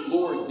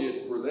Lord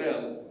did for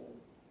them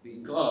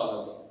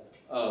because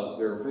of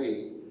their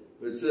faith.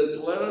 But it says,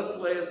 let us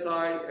lay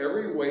aside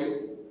every weight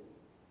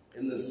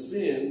and the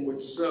sin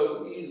which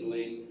so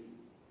easily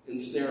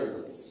ensnares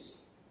us.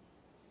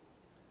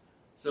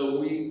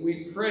 So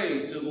we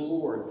pray to the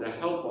Lord to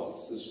help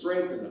us, to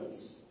strengthen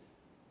us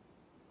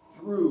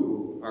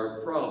through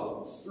our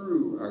problems,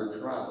 through our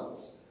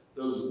trials.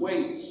 Those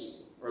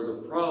weights are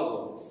the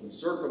problems, the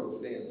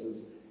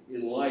circumstances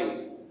in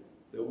life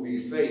that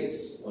we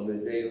face on a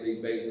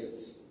daily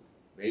basis.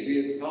 Maybe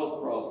it's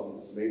health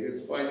problems, maybe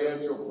it's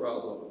financial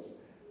problems,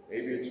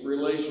 maybe it's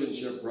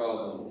relationship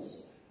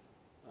problems.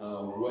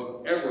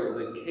 Whatever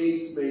the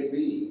case may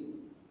be,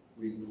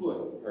 we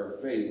put our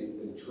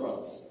faith and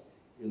trust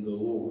in the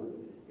Lord,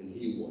 and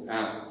he will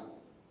act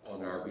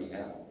on our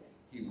behalf.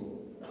 He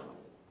will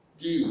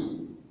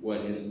do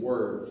what his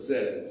word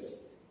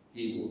says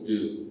he will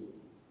do.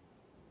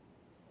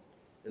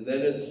 And then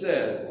it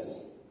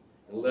says,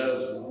 and let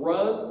us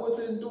run with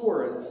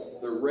endurance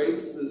the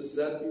race that is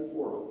set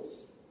before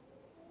us.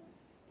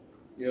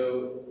 You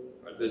know,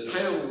 the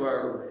title of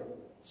our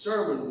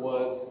sermon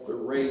was The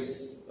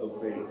Race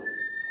of Faith.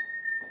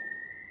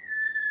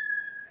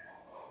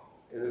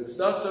 And it's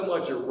not so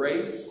much a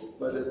race,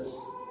 but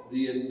it's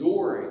the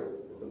enduring,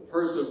 the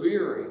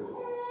persevering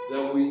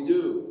that we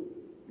do,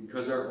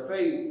 because our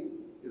faith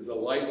is a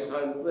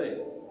lifetime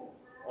thing.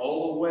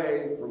 all the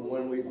way from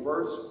when we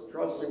first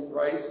trust in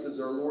Christ as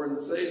our Lord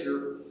and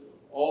Savior,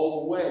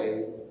 all the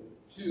way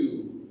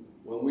to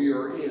when we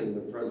are in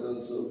the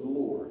presence of the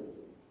Lord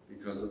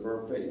because of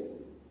our faith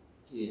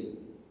in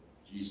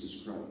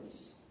Jesus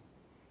Christ.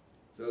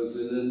 So it's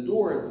an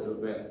endurance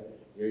event.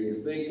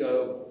 You think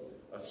of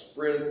a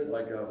sprint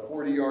like a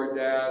 40-yard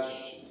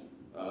dash,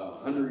 a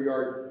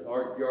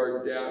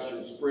 100-yard dash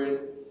or sprint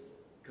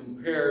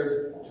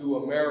compared to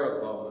a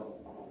marathon,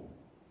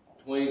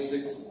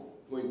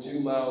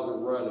 26.2 miles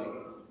of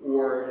running,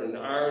 or an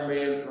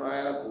Ironman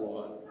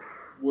triathlon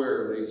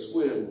where they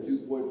swim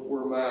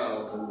 2.4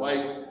 miles and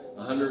bike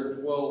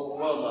 112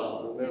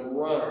 miles and then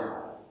run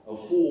a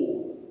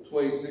full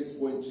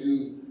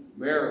 26.2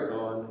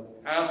 marathon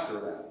after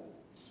that.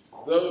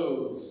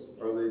 Those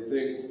are the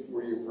things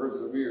where you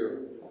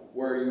persevere,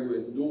 where you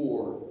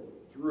endure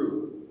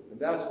through. And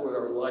that's what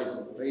our life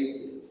of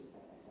faith is.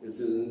 It's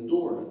an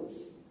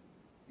endurance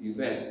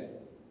event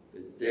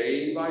that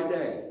day by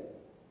day,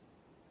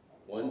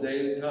 one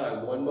day at a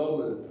time, one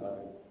moment at a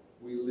time,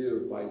 we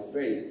live by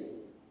faith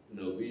and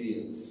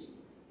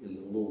obedience in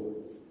the Lord.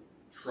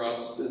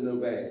 Trust and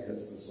obey,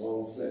 as the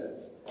song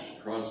says.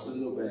 Trust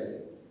and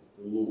obey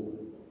the Lord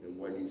and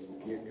what He's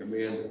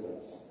commanded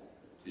us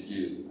to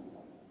do.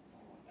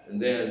 And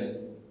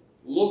then,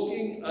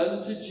 looking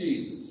unto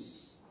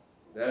Jesus.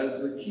 That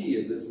is the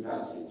key of this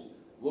passage.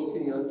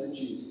 Looking unto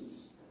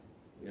Jesus.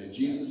 And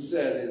Jesus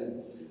said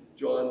in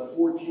John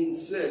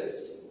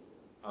 14:6,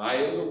 I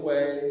am the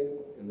way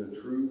and the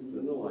truth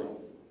and the life.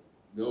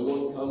 No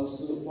one comes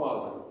to the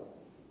Father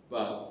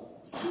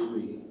but through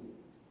me.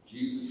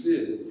 Jesus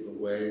is the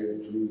way,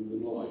 the truth,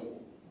 and the life.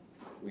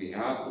 We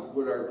have to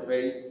put our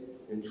faith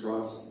and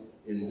trust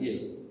in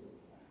Him.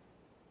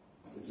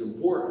 It's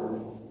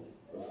important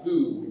of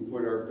who we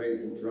put our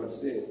faith and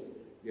trust in.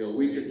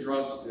 We can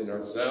trust in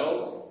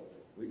ourselves.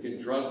 We can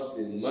trust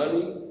in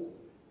money.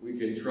 We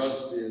can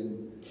trust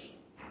in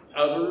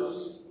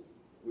others.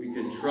 We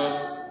can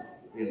trust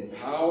in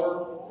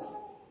power.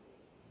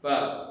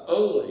 But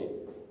only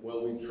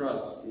when we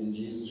trust in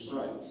Jesus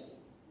Christ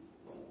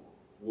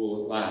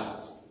will it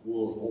last,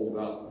 will it hold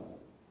up.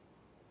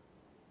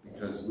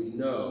 Because we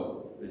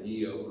know that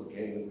He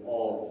overcame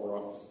all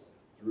for us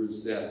through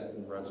His death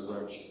and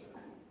resurrection.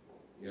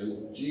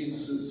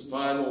 Jesus'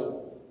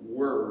 final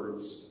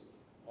words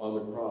on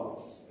the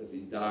cross as He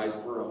died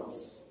for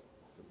us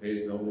to pay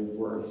the penalty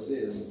for our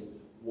sins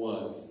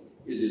was,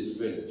 it is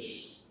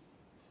finished.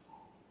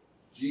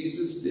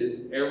 Jesus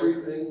did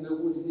everything that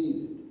was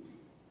needed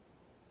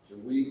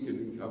that we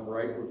could become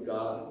right with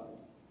God,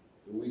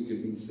 that we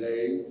could be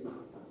saved,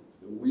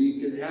 that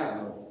we could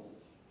have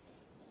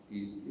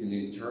an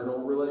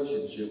eternal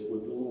relationship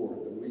with the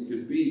Lord, that we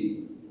could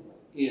be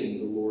in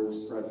the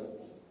Lord's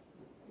presence.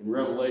 In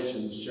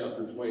Revelation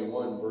chapter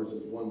 21,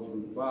 verses 1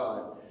 through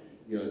 5,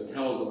 it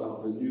tells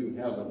about the new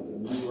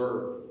heaven, the new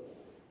earth,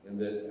 and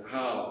that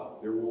how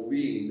there will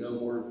be no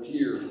more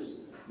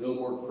tears, no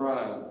more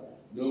crying,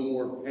 no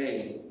more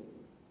pain,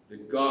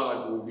 that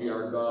God will be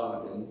our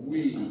God, and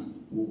we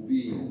will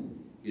be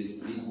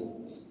His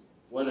people.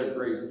 What a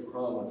great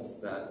promise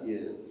that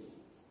is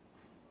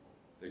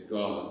that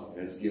God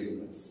has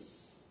given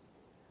us.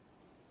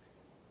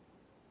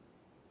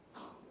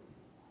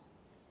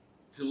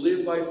 To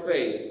live by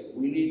faith,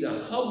 we need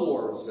to humble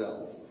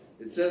ourselves.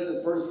 It says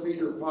in 1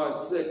 Peter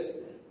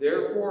 5:6,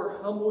 therefore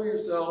humble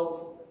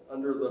yourselves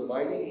under the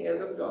mighty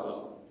hand of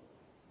God,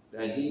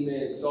 that He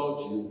may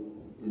exalt you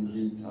in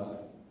due time.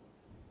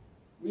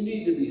 We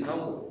need to be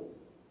humble.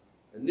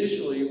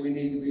 Initially, we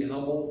need to be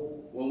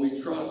humble when we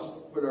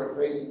put our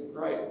faith in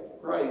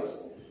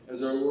Christ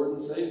as our Lord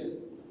and Savior.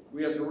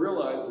 We have to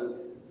realize that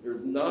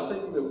there's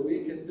nothing that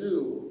we can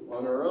do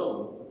on our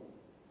own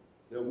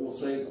that will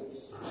save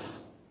us.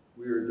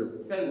 We are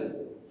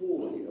dependent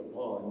fully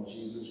upon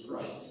Jesus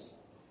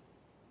Christ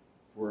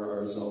for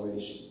our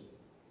salvation.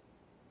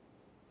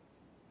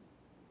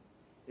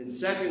 In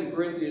 2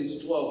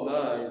 Corinthians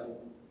 12:9,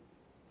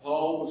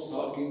 Paul was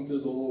talking to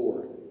the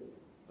Lord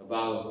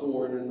about a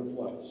thorn in the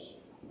flesh.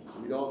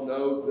 We don't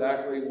know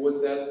exactly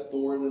what that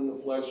thorn in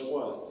the flesh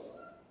was.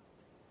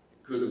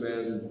 It could have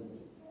been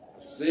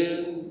a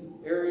sin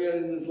area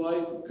in his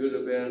life. It could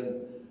have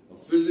been a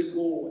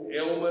physical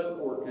ailment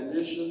or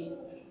condition.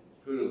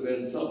 It could have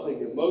been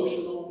something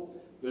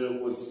emotional. But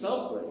it was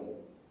something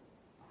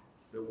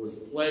that was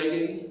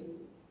plaguing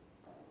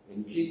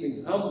and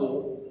keeping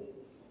humble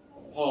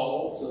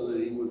Paul so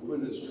that he would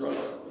put his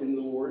trust in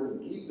the Lord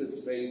and keep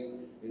his faith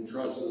and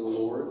trust in the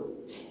Lord.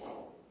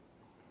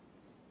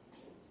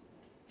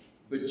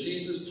 But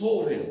Jesus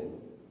told him,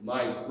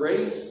 my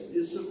grace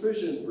is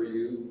sufficient for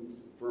you,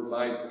 for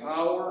my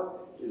power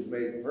is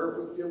made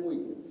perfect in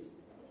weakness.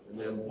 And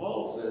then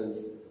Paul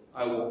says,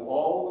 I will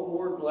all the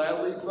more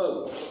gladly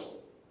boast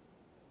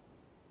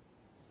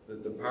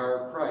that the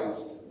power of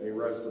Christ may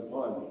rest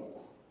upon me.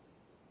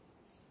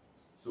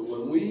 So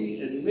when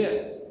we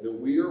admit that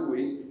we are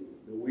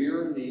weak, that we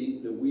are in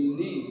need, that we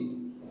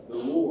need the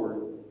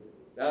Lord,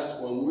 that's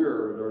when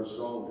we're at our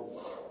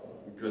strongest.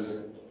 Because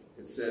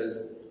it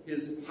says,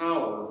 His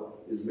power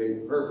is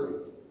made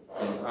perfect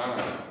in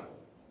our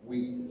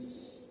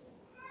weakness.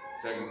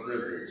 2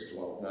 Corinthians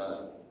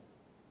 12:9.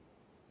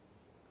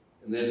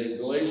 And then in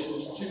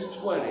Galatians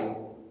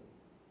 2:20,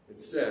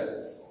 it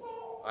says,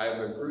 I have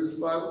been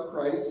crucified with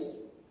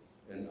Christ,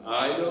 and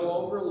I no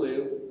longer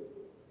live,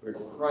 but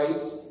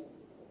Christ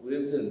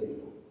lives in me.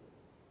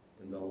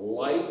 And the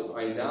life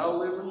I now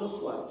live in the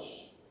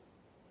flesh,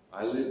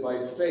 I live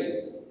by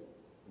faith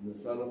in the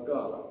Son of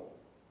God,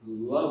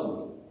 who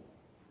loved me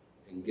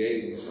and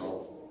gave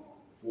himself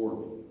for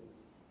me.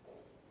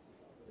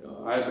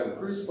 I have been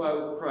crucified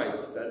with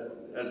Christ.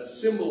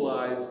 That's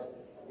symbolized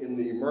in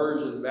the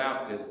immersion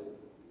baptism.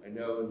 I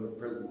know in the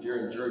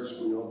Presbyterian Church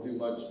we don't do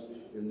much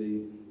in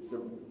the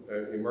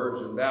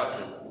immersion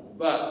baptism.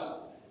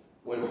 But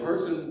when a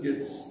person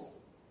gets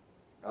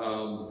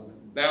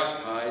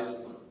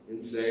baptized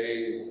in,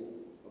 say,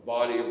 a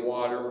body of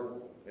water,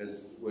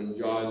 as when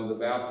John the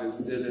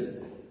Baptist did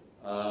it,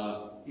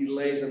 he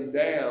laid them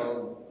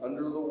down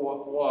under the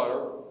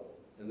water,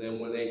 and then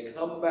when they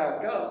come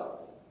back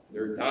up,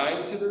 they're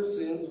dying to their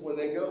sins. When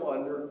they go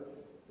under,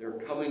 they're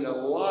coming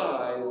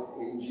alive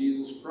in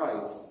Jesus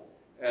Christ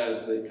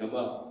as they come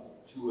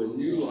up to a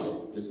new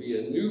life, to be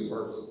a new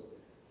person.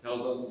 It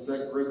tells us in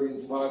 2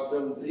 Corinthians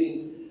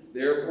 5:17,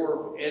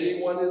 therefore, if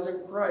anyone is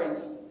in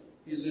Christ,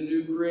 he's a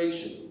new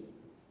creation.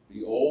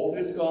 The old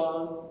has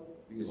gone,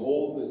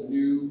 behold, the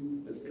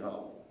new has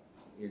come.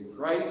 In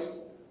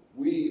Christ,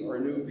 we are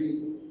new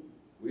people.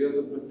 We have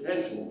the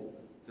potential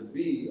to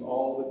be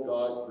all that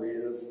God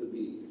created us to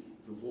be,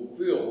 to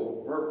fulfill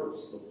the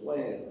purpose, the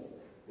plans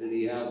that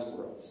he has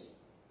for us.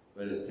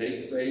 But it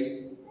takes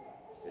faith,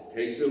 it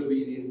takes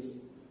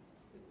obedience,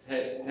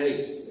 it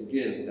takes,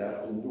 again,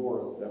 that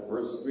endurance, that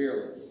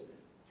perseverance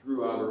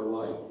throughout our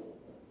life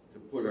to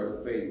put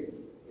our faith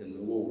in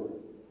the Lord.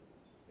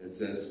 It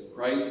says,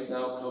 Christ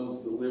now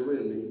comes to live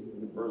in me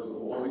in the person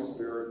of the Holy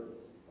Spirit,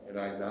 and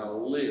I now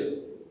live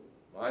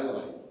my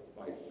life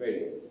by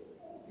faith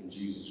in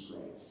Jesus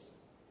Christ.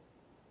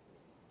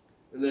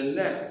 And then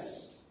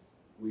next,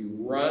 we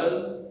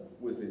run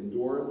with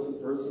endurance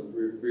and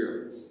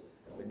perseverance.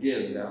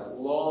 Again, that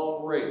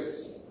long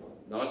race,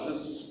 not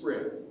just a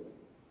sprint.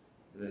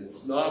 And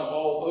it's not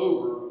all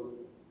over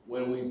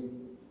when we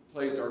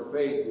place our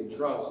faith and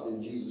trust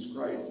in Jesus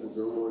Christ as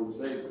our Lord and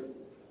Savior.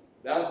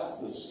 That's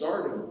the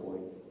starting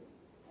point,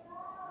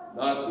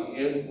 not the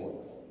end point.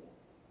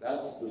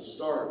 That's the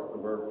start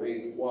of our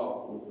faith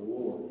walk with the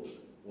Lord,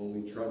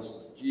 when we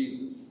trust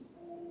Jesus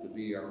to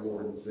be our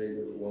Lord and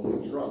Savior,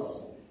 when we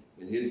trust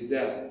in his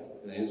death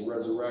and his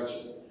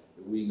resurrection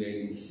that we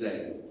may be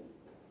saved.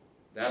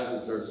 That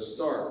is our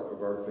start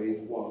of our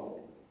faith walk.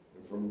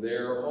 And from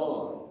there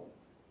on,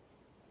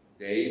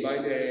 day by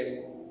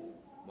day,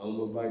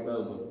 moment by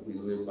moment, we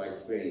live by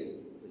faith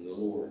in the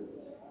Lord.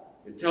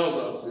 It tells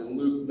us in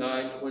Luke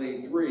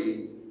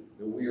 9:23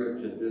 that we are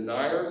to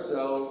deny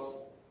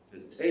ourselves, to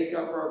take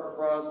up our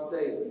cross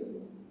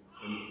daily,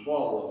 and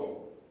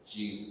follow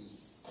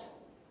Jesus.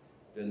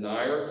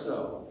 Deny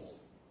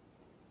ourselves.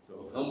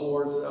 So humble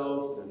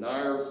ourselves,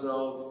 deny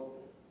ourselves.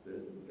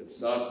 It's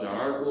not to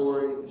our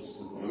glory, it's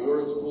to the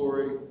Lord's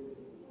glory.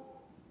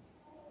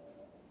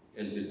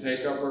 And to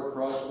take up our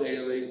cross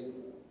daily,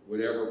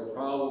 whatever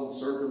problems,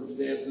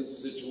 circumstances,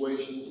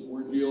 situations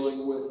we're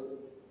dealing with,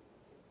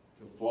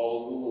 to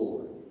follow the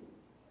Lord,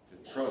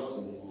 to trust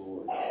in the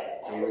Lord,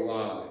 to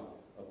rely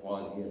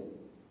upon him.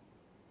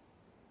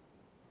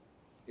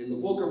 In the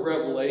book of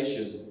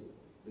Revelation,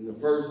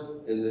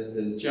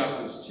 in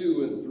chapters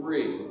 2 and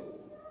 3,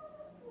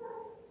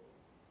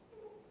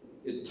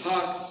 it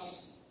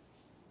talks,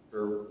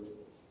 or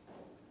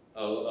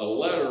a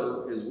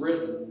letter is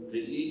written to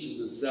each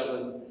of the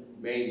 7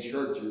 main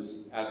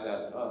churches at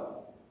that time.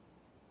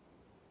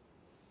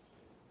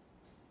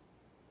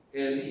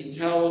 And he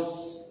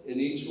tells in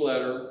each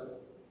letter,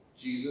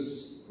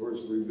 Jesus, of course,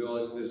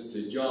 revealing this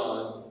to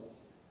John,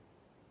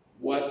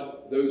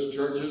 what those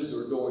churches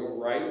are doing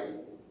right,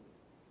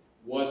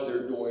 what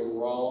they're doing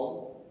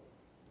wrong,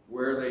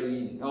 where they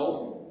need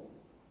help.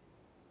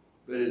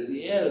 But at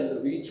the end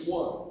of each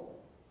one,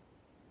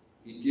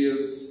 he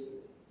gives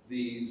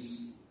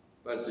these,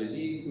 but to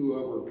he who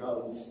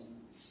overcomes,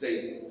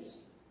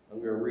 statements. I'm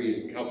going to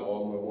read a couple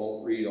of them. I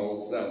won't read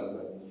all 7,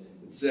 but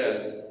it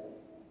says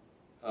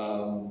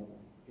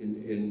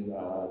in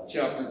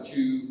chapter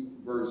 2,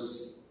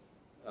 verse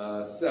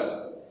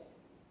 7,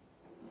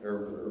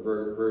 or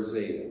verse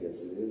 8, I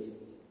guess it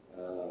is,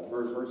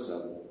 verse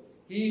 7.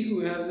 He who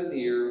has an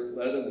ear,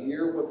 let him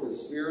hear what the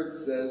Spirit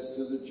says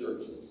to the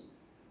churches.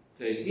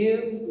 To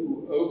him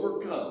who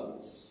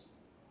overcomes,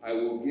 I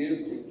will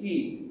give to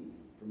eat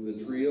from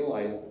the tree of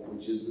life,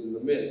 which is in the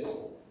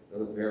midst of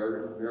the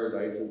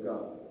paradise of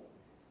God.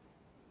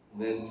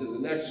 And then to the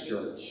next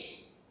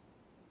church,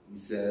 he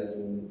says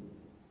in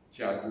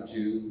chapter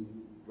 2,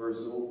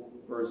 verse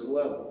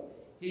 11,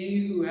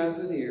 he who has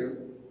an ear,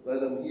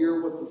 let him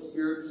hear what the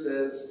Spirit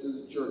says to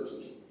the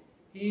churches.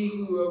 He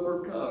who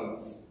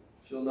overcomes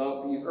shall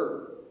not be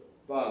hurt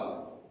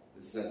by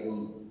the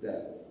second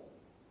death.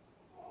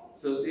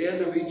 So at the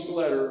end of each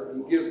letter,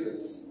 he gives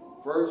this.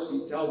 First,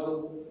 he tells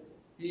them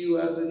He who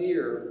has an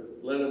ear,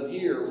 let him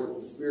hear what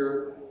the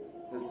Spirit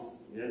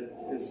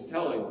is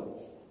telling them.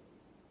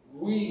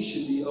 We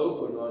should be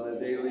open on a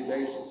daily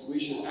basis. We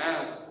should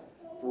ask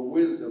for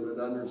wisdom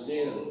and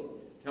understanding.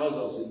 It tells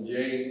us in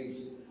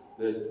James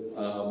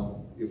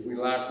that if we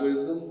lack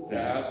wisdom, to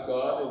ask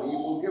God and he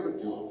will give it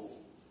to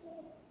us.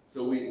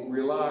 So we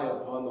rely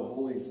upon the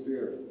Holy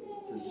Spirit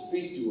to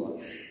speak to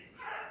us,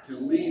 to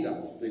lead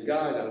us, to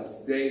guide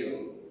us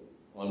daily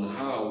on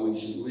how we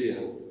should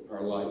live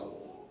our life.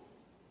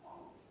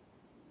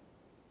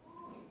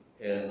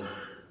 And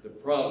the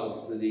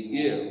promise that he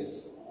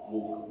gives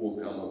will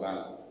come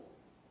about.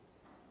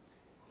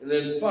 And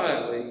then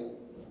finally,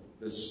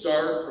 the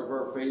start of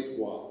our faith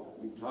walk.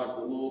 We talked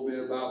a little bit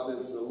about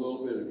this a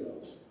little bit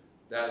ago.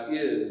 That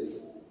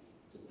is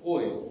the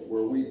point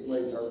where we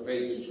place our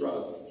faith and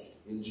trust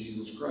in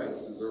Jesus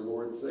Christ as our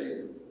Lord and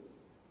Savior.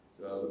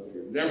 So if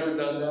you've never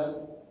done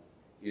that,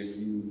 if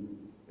you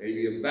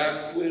maybe have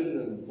backslidden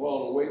and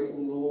fallen away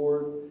from the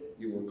Lord,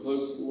 you were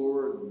close to the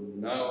Lord,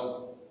 and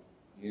now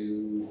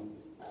you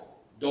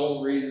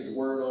don't read his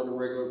word on a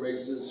regular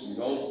basis, you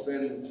don't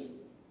spend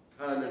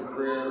time in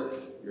prayer,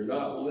 you're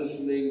not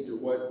listening to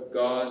what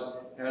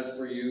God has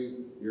for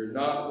you, you're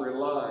not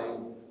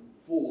relying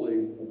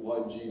fully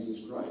upon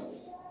Jesus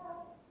Christ.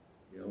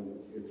 You know,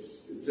 it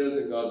says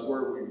in God's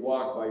word, we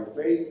walk by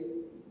faith,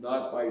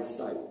 not by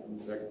sight, in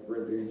 2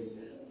 Corinthians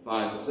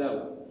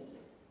 5:7.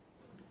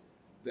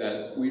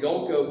 That we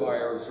don't go by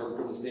our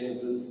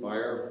circumstances, by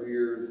our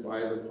fears,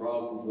 by the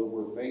problems that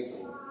we're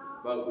facing,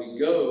 but we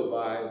go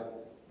by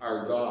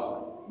our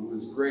God, who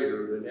is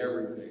greater than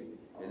everything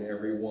and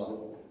everyone.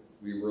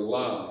 We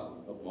rely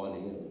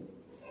upon him.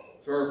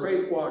 So our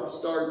faith walk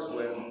starts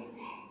when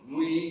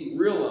we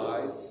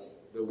realize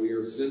that we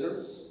are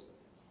sinners,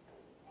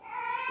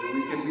 that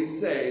we can be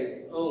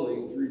saved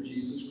only through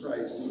Jesus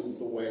Christ, who is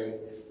the way,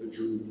 the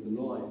truth, and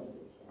the life.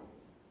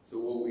 So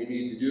what we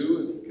need to do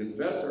is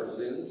confess our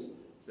sins.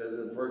 It says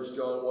in 1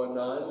 John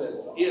 1:9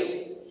 that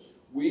if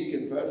we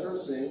confess our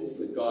sins,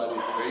 that God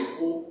is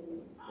faithful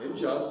and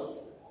just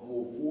and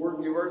will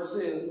forgive our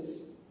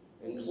sins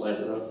and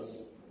cleanse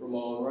us from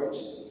all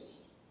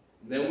unrighteousness.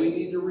 And then we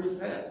need to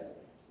repent.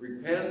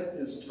 Repent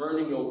is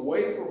turning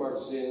away from our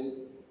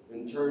sin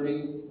and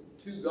turning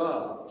to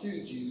God,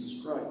 to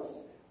Jesus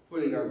Christ,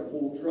 putting our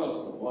full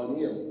trust upon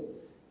him.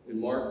 In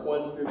Mark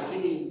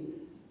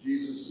 1:15,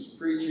 Jesus is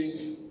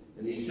preaching,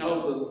 and he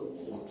tells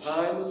them, the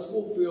time is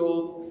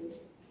fulfilled,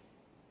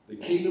 the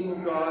kingdom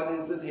of God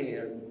is at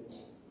hand,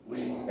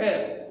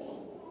 repent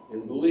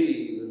and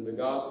believe in the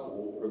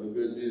gospel or the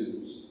good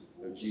news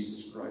of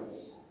Jesus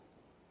Christ.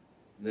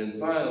 And then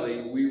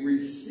finally, we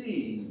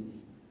receive,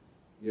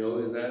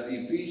 in that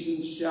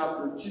Ephesians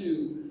chapter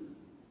 2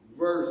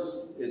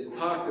 verse, it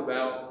talked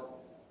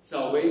about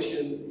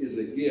salvation is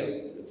a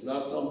gift. It's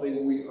not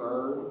something we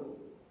earn.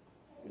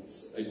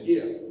 It's a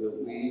gift that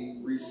we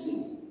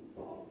receive.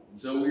 And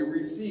so we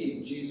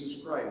receive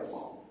Jesus Christ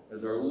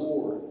as our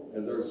Lord,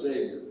 as our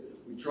Savior.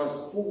 We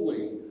trust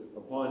fully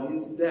upon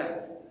his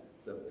death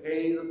to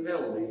pay the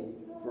penalty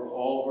for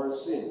all of our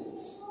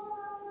sins.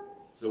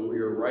 So we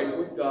are right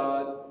with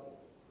God,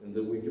 and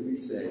that we can be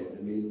saved.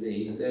 And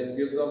he then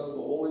gives us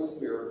the Holy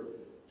Spirit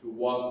to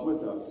walk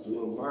with us,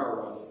 to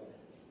empower us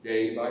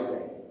day by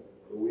day.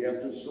 But we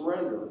have to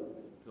surrender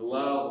to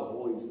allow the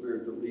Holy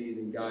Spirit to lead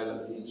and guide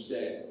us each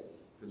day.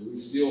 Because we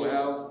still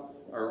have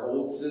our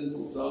old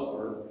sinful self,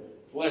 our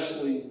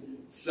fleshly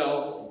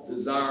self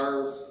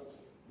desires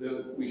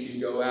that we can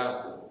go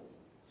after.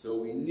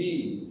 So we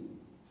need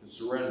to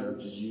surrender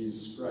to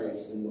Jesus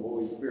Christ and the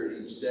Holy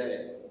Spirit each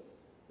day,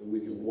 that we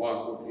can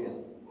walk with him.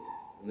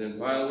 And then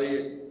finally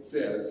it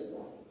says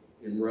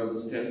in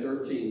Romans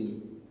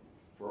 10:13,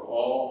 for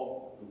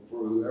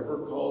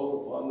whoever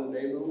calls upon the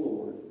name of the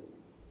Lord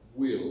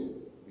will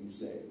be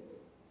saved.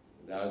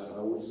 And that's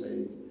how we're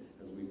saved,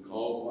 as we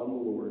call upon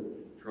the Lord,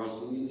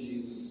 trusting in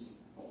Jesus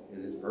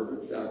and his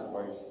perfect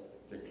sacrifice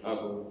to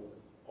cover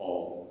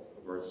all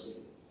of our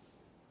sins.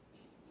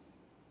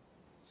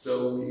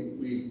 So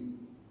we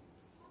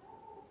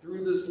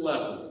through this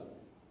lesson,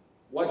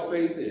 what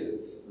faith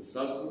is, the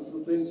substance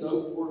of things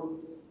hoped for,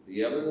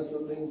 the evidence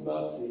of things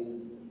not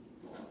seen.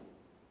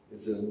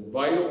 It's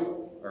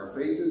vital. Our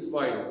faith is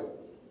vital.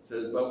 It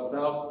says, but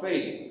without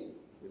faith,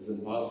 it is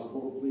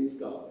impossible to please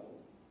God.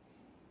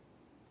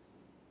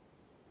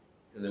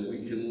 And that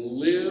we can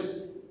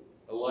live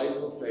a life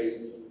of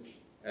faith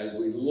as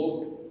we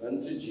look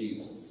unto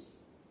Jesus,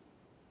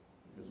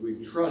 as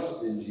we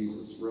trust in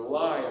Jesus,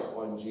 rely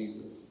upon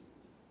Jesus,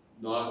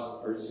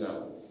 not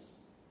ourselves.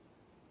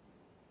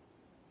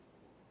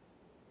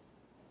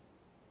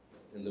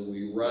 And that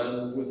we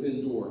run with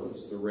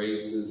endurance the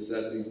race is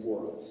set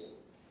before us,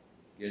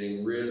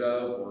 getting rid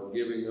of or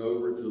giving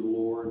over to the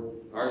Lord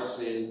our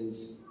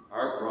sins,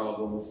 our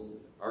problems,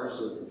 our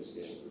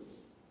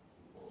circumstances.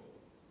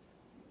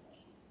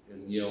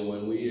 And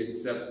when we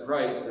accept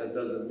Christ, that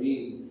doesn't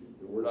mean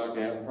that we're not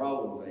going to have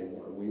problems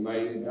anymore. We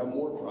might even have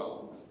more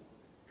problems,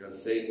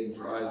 because Satan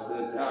tries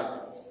to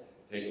attack us,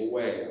 take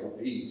away our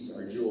peace,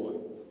 our joy.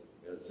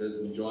 It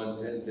says in John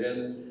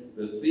 10:10,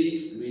 The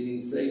thief,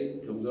 meaning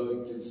Satan, comes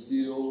only to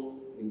steal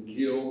and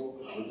kill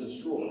or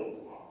destroy.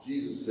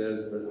 Jesus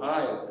says, but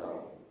I have come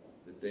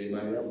that they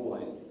might have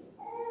life,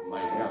 and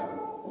might have it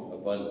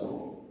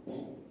abundantly.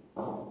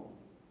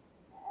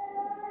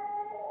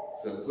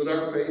 So put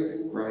our faith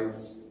in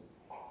Christ,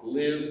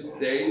 live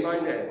day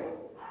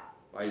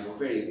by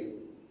faith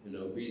and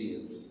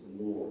obedience in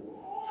the Lord.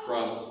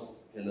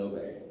 Trust and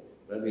obey.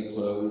 Let me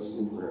close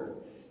in prayer.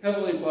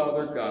 Heavenly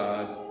Father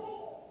God,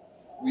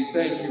 we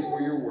thank you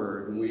for your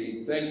word, and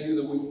we thank you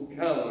that we can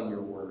count on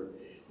your word.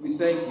 We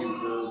thank you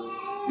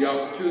for the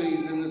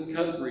opportunities in this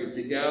country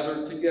to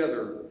gather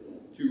together,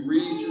 to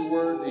read your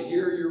word, to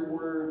hear your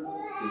word,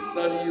 to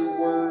study your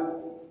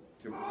word,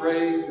 to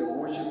praise and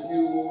worship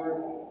you,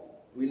 Lord.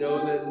 We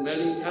know that in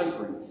many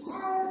countries,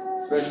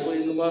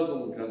 especially in the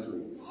Muslim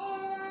countries,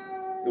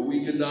 that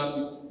we could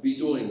not be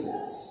doing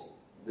this.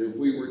 That if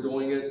we were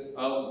doing it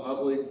out in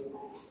public,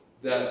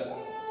 that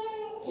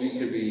we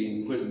could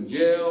be put in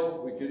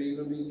jail, we could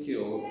even be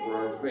killed for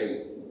our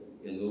faith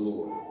in the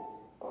Lord.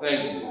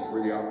 Thank you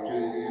for the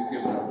opportunity you've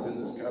given us in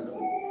this country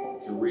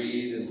to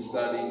read and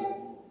study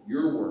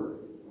your word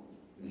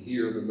and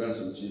hear the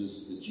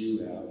messages that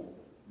you have,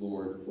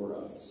 Lord, for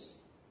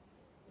us.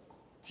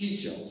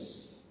 Teach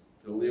us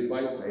to live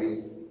by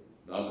faith,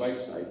 not by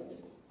sight.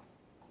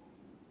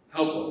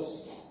 Help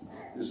us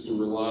just to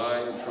rely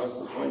and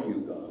trust upon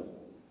you, God,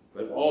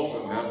 but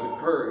also have the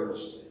courage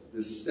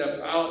to step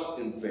out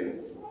in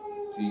faith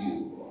to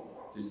you,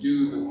 to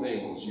do the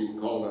things you've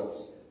called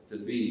us to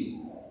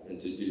be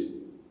and to do.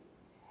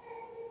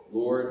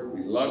 Lord,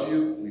 we love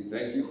you. We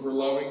thank you for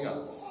loving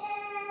us.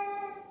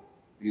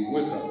 Be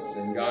with us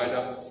and guide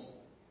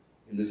us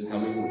in this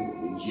coming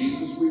week. In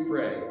Jesus we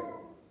pray.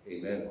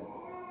 Amen.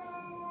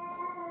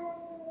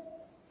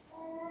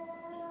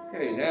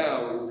 Okay,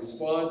 now we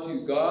respond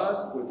to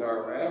God with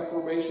our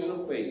affirmation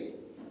of faith.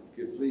 If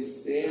you could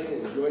please stand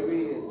and join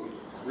me in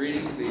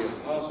reading the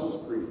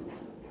Apostles' Creed.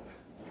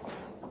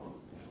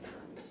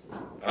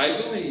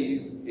 I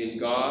believe in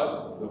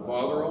God, the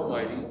Father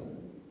Almighty,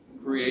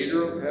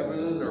 creator of heaven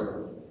and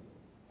earth.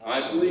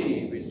 I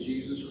believe in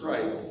Jesus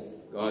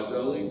Christ, God's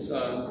only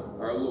Son,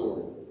 our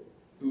Lord,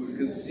 who was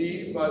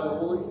conceived by the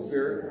Holy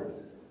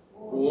Spirit,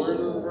 born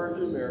of the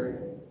Virgin Mary,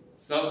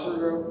 suffered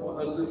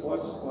under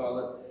Pontius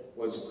Pilate,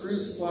 was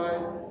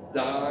crucified,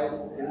 died,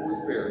 and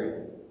was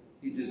buried.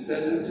 He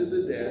descended to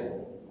the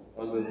dead.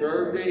 On the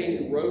third day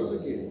he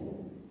rose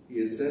again. He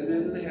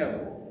ascended into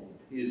heaven.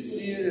 He is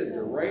seated at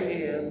the right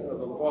hand of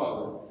the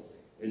Father,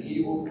 and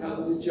he will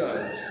come to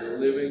judge the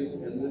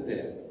living and the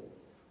dead.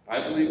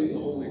 I believe in the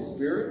Holy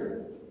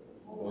Spirit,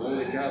 the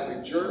Holy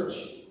Catholic Church,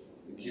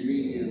 the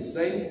communion of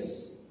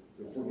saints,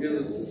 the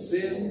forgiveness of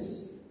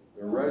sins,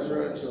 the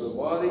resurrection of the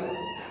body,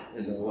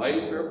 and the life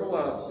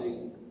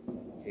everlasting.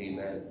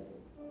 Amen.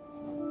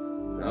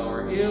 Now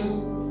our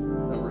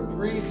hymn, number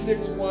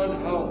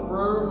 361, How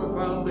Firm a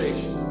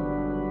Foundation.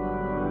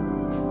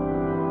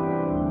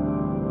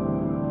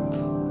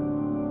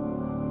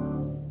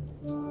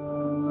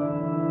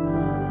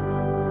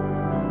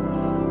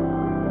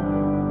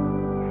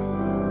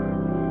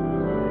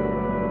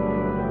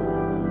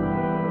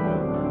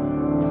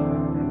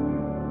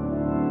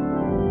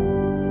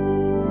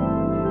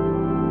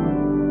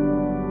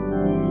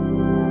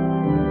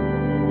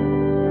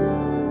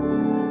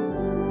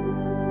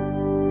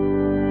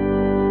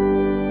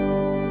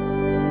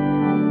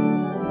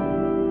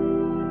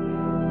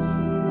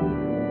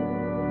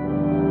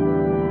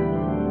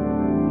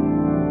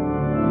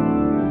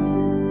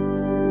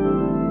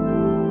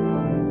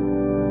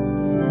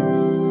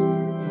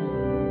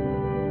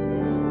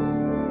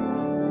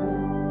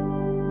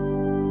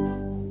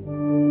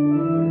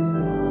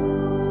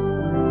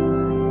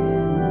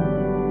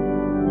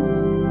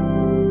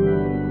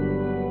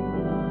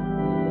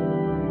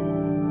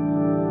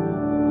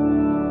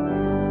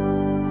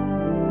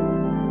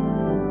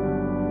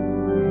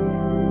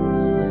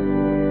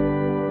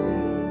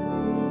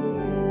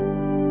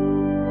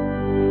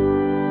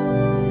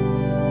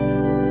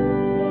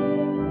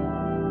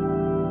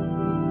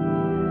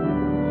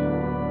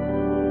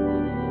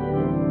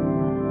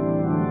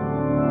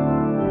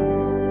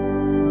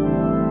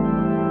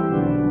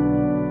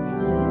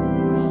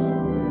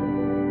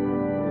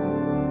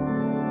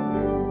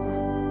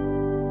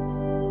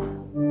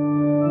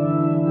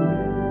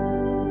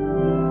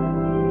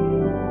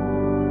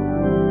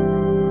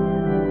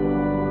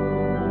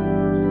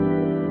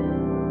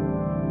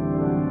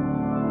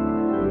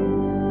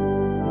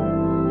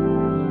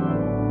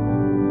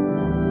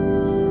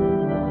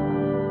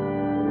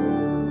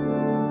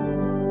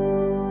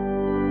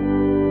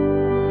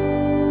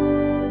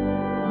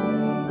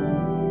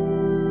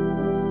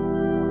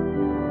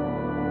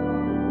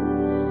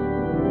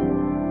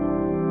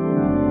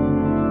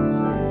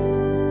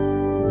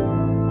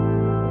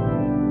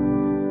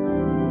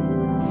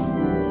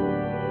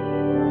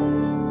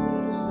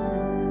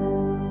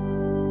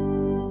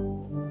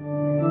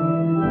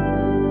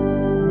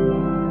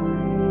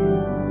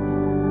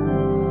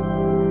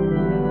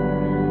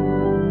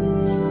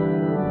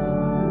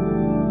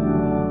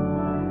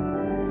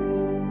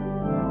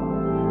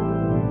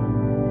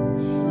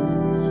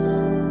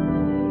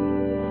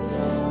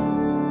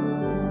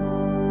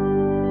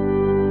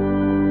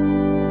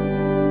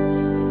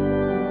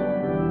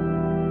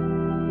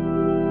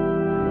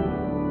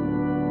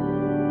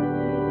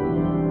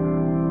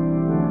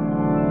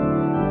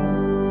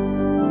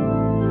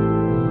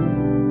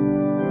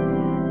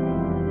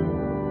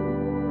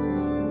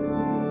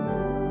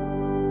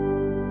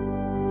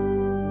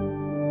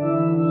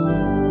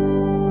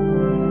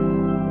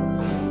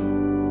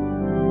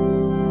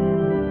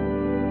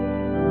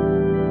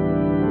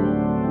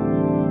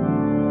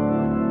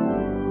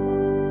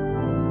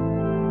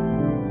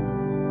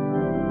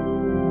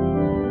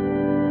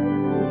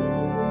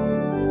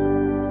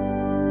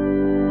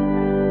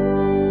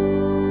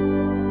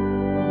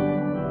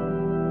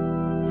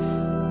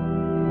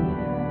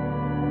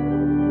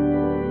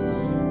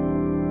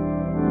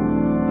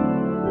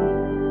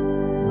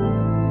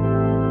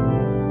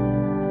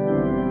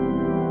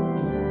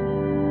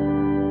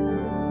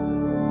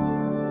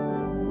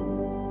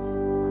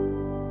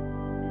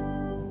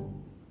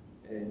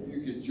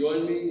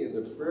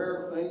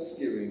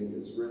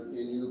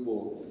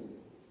 boldly.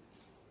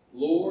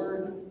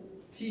 Lord,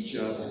 teach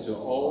us to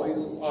always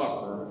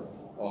offer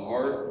a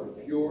heart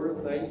of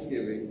pure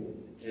thanksgiving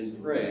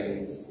and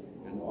praise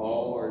in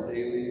all our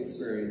daily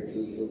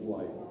experiences of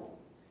life.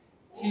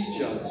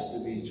 Teach us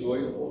to be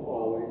joyful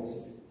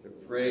always, to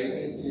pray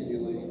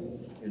continually,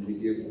 and to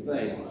give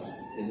thanks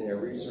in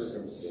every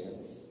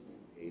circumstance.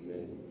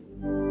 Amen.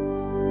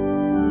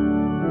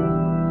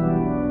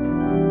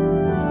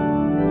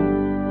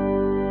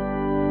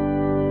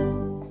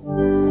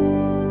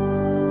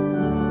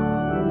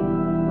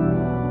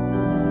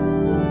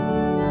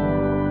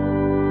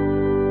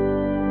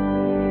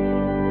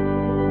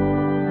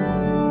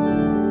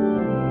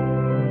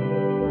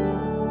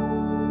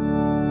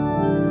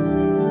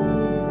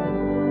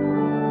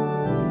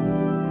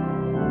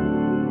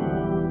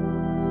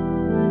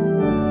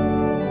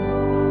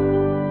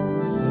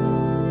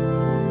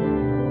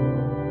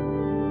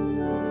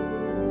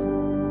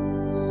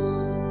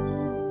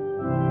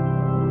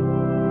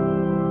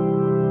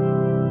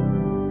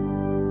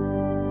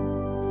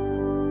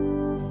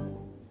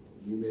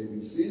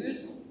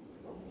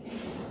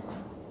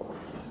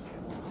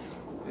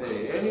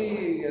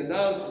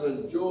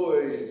 Announcement,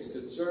 joys,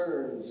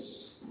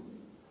 concerns,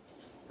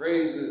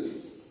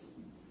 praises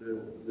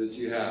that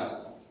you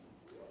have.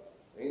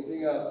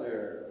 Anything out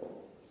there?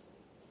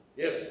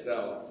 Yes,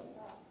 Sally.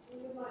 We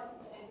would like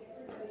to thank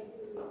everybody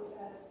who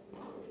has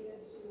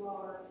contributed to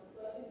our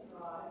clothing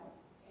drive,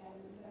 and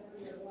remember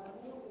your 1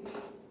 more week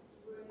to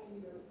bring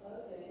in your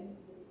clothing.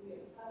 We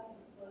have tons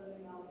of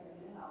clothing out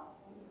there now.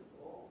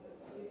 Wonderful, but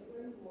please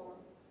bring more.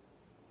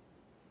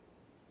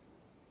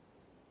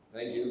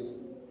 Thank you.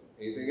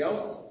 Anything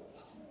else?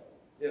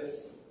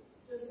 Yes.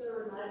 Just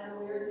a reminder,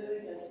 we are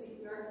doing a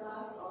CPR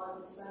class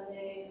on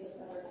Sunday,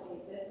 September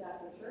 25th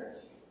after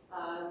church.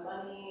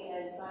 Money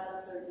and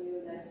sign-ups are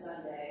due next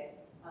Sunday.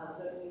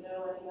 So if you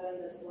know anybody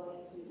that's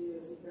wanting to do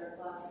a CPR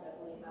class,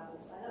 definitely have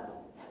them sign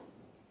up.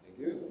 Thank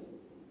you.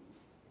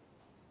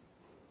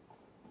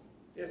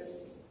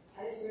 Yes. I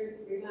just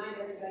remind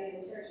everybody in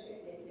the church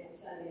picnic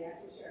next Sunday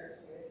after church.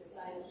 There's a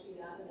sign-up sheet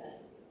on the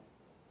desk.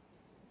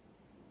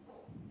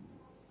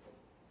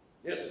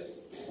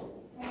 Yes.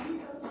 And we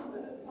have a little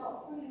bit of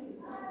help putting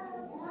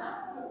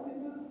but we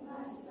moved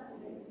last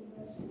Sunday.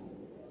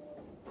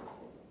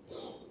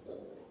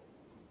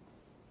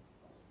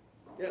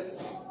 Yes.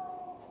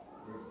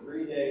 In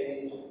 3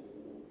 days,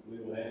 we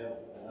will have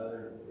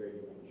another great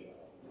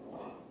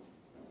shot.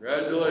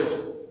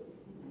 Congratulations.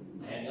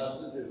 And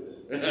nothing to do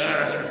with it.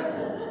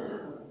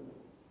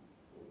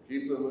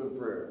 Keep them in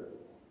prayer.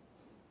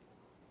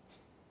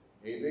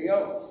 Anything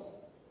else?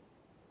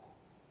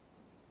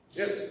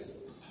 Yes.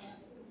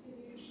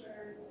 Continued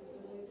prayers for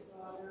Lily's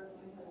daughter,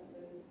 my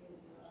husband, in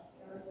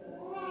Arizona.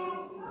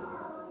 He's been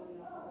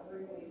here for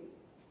 3 weeks.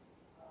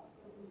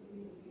 He'll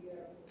continue to be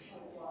there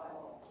for quite a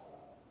while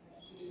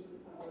as she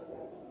recovers at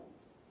home.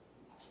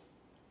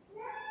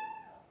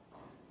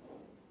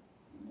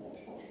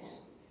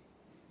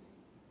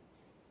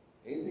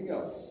 Anything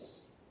else?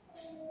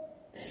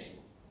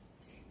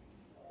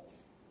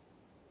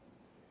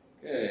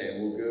 Okay,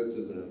 we'll go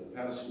to the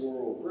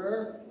pastoral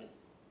prayer.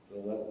 So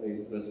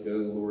let's go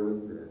to the Lord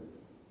in prayer.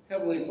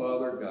 Heavenly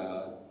Father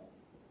God,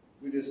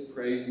 we just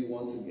praise you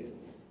once again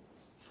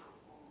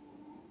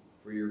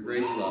for your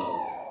great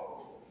love.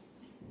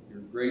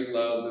 Your great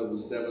love that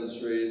was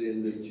demonstrated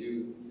in that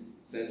you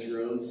sent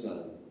your own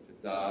Son to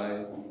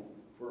die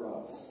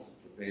for us,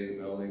 to pay the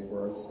penalty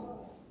for our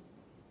sins.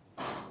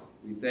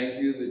 We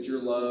thank you that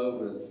your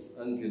love is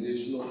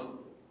unconditional.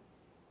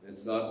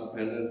 It's not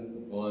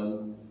dependent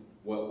upon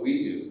what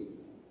we do,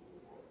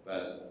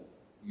 but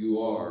you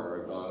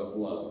are a God of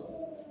love.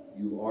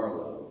 You are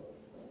love.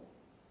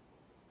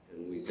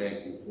 And we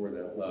thank you for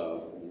that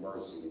love and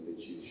mercy that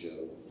you show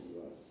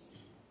to us.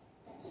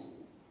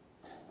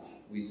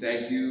 We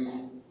thank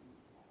you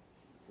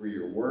for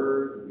your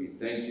word. We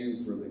thank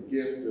you for the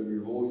gift of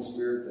your Holy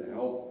Spirit to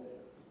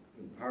help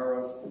empower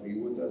us to be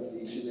with us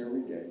each and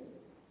every day.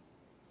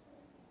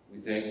 We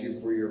thank you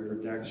for your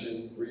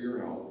protection, for your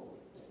help.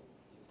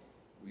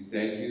 We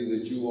thank you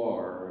that you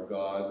are a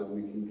God that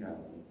we can count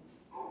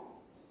on.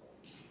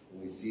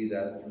 And we see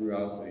that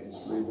throughout the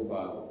history of the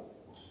Bible,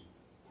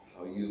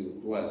 how you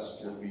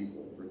blessed your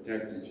people,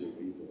 protected your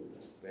people,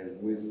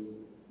 been with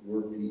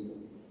your people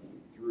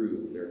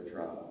through their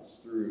trials,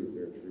 through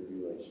their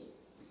tribulations.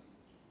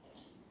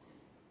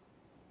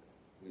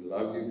 We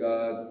love you,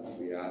 God.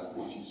 We ask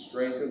that you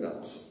strengthen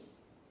us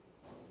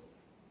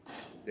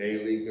to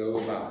daily go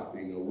about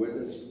being a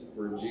witness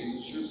for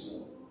Jesus, your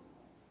Son,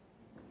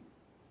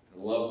 to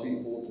love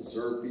people, to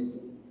serve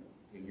people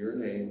in your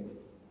name,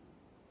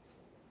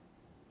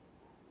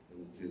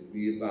 and to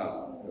be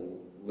about and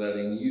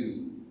letting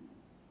you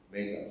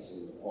make us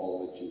in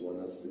all that you want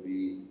us to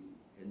be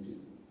and do.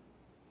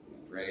 We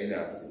pray and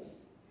ask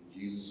this in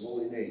Jesus'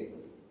 holy name.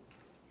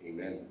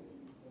 Amen.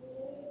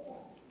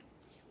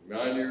 Just a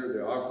reminder,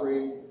 the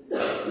offering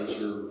is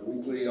your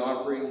weekly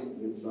offering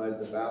inside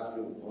the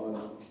basket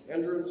upon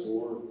entrance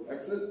or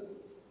exit.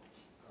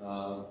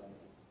 And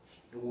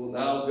we'll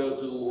now go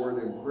to the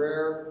Lord in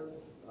prayer.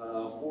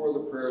 for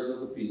the prayers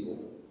of the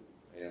people.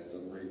 I have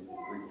some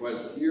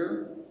requests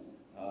here.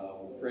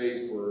 We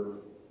pray for,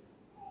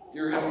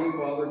 dear Heavenly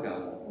Father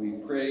God, we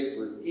pray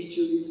for each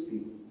of these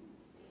people,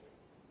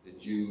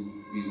 that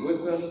you be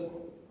with them,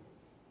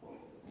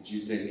 that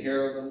you take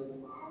care of them,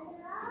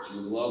 that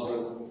you love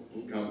them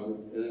and comfort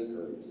and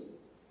encourage them.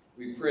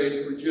 We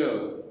pray for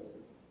Joe,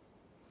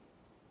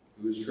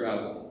 who is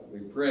traveling. We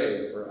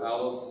pray for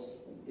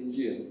Alice and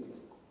Jim.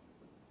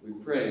 We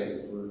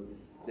pray for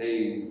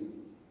Dave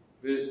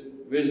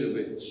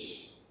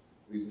Vindovich.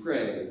 We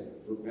pray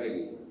for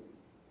Peggy.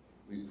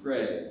 We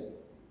pray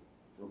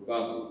for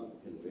Buffy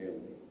and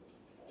family.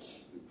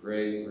 We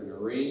pray for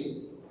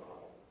Noreen,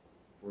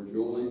 for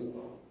Julie,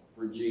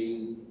 for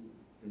Jean,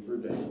 and for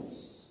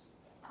Dennis.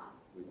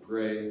 We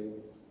pray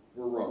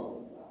for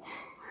Ron.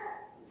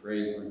 We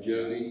pray for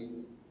Jody,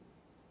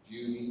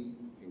 Judy,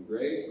 and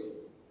Greg.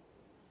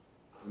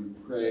 We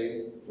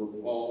pray for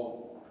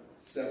Paul,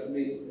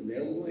 Stephanie, and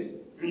Emily.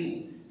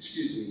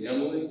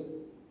 Emily.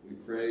 We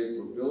pray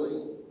for Billy,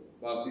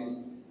 Buffy,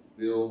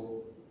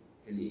 Bill,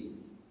 and Eve.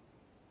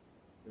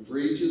 And for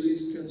each of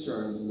these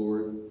concerns,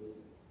 Lord,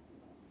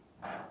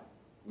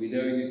 we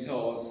know you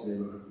tell us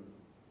in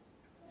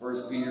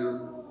 1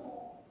 Peter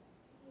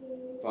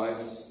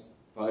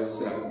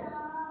 5:7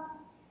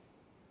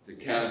 to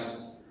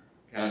cast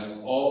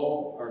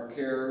all our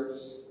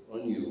cares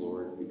on you,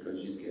 Lord,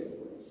 because you care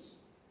for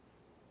us.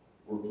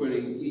 We're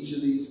putting each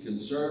of these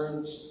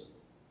concerns,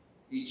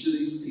 each of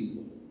these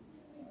people,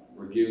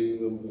 we're giving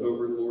them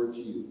over, Lord,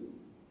 to you,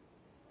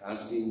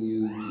 asking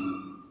you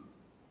to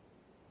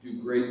do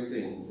great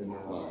things in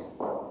their life.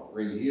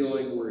 Bring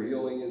healing where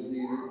healing is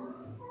needed,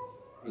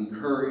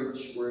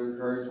 encourage where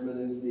encouragement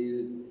is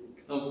needed,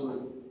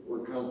 comfort where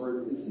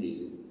comfort is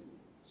needed,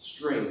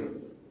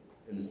 strength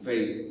and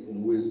faith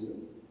and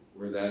wisdom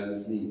where that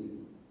is needed.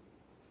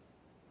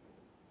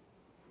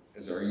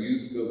 As our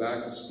youth go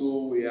back to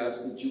school, we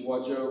ask that you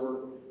watch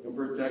over and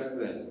protect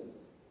them.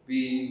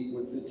 Be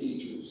with the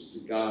teachers to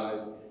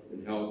guide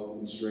and help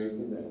and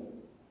strengthen them.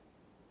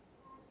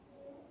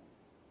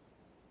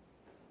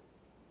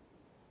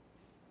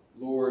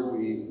 Lord,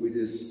 we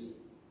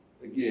just,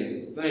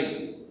 again, thank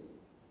you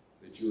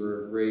that you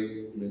are a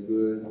great and a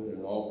good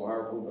and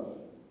all-powerful God.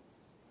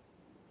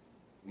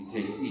 We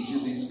take each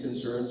of these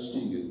concerns to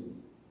you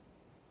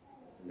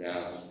and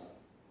ask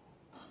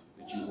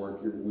that you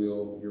work your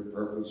will, your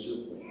purpose,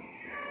 your plan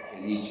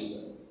in each of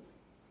them.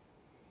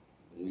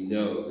 And we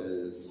know that,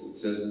 as it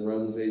says in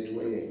Romans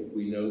 8:28,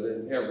 we know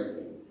that in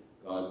everything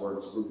God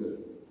works for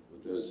good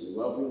with those who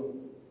love him,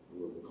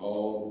 who are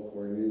called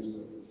according to his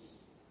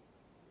purpose.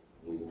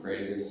 And we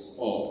pray this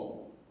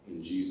all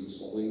in Jesus'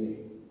 holy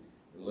name.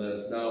 And let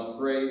us now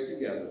pray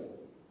together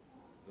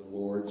the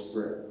Lord's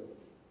Prayer.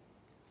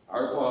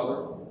 Our Father,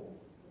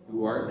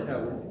 who art in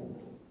heaven,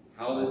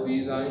 hallowed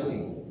be thy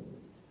name.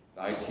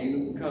 Thy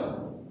kingdom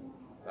come,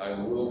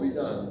 thy will be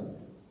done,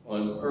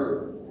 on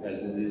earth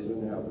as it is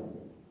in heaven.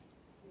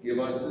 Give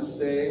us this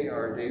day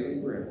our daily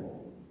bread,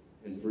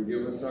 and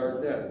forgive us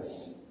our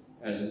debts,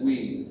 as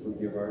we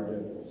forgive our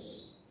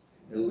debtors.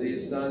 And lead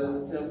us not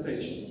into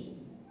temptation,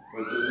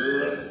 but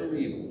deliver us from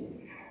evil.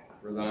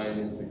 For thine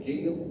is the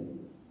kingdom,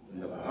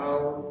 and the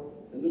power,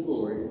 and the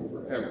glory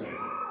forever.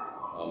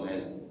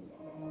 Amen.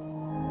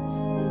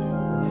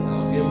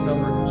 Now hymn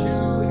number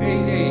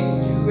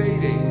 288.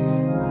 Thank you.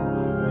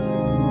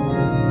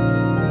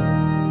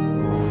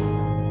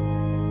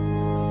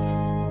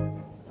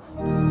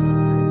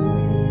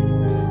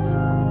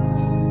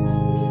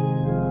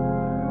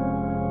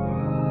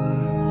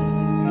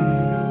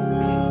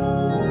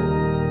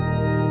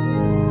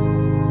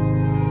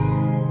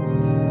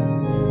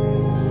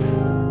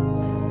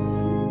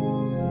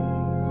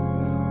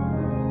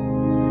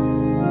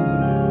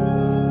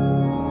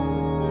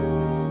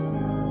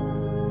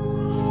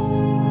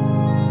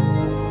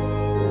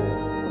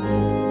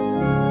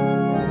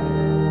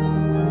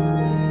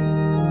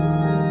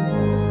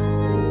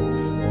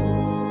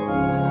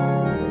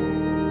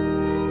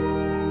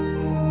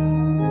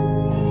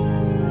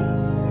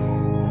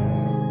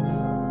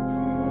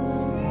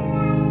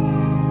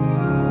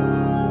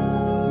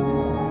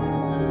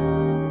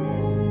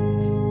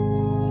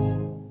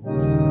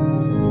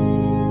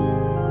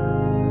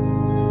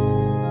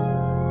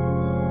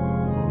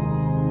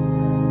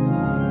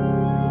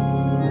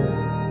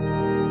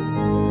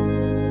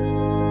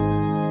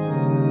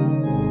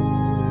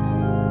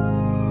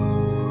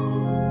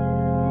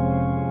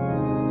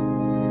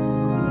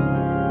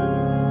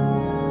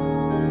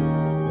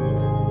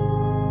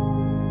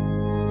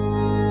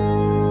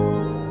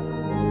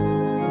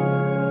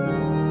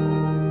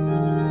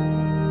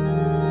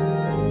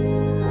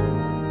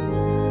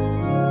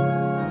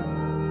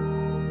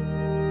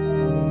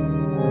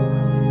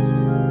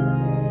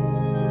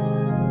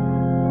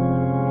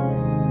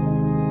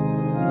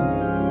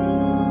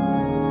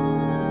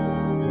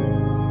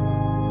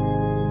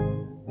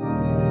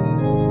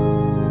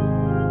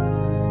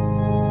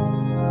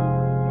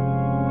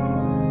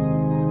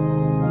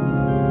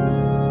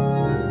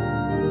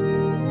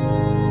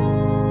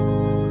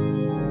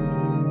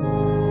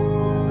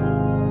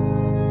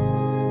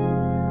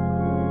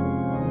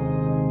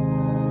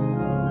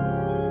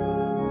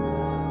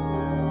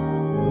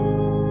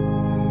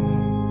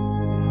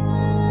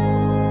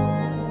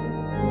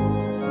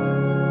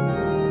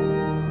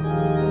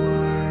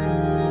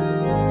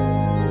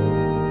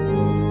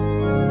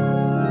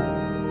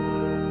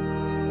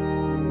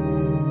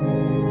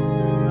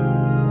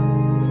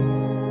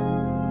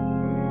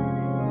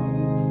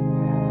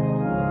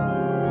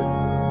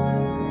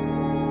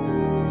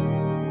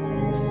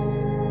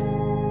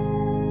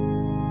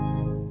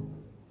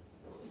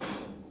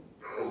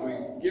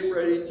 get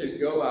ready to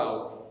go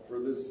out for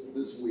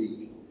this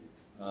week,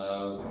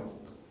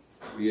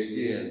 we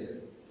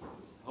again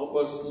help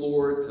us,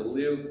 Lord, to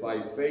live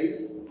by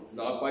faith,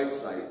 not by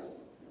sight,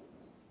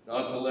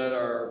 not to let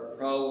our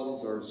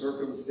problems, our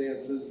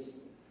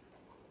circumstances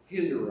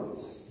hinder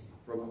us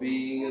from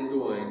being and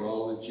doing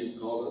all that you've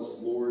called us,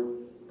 Lord,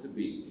 to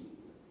be.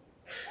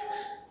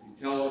 You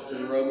tell us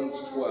in Romans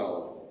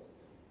 12,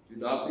 do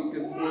not be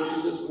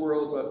conformed to this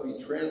world, but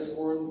be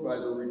transformed by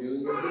the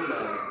renewing of your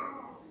mind.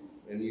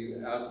 And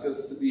you ask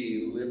us to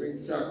be living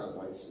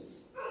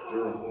sacrifices that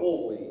are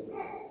holy,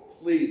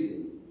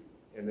 pleasing,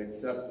 and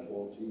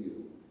acceptable to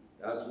you.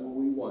 That's what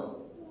we want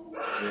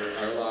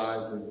for our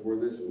lives and for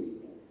this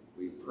week.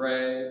 We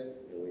pray and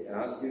we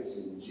ask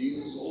this in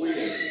Jesus' holy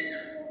name.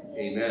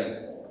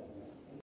 Amen.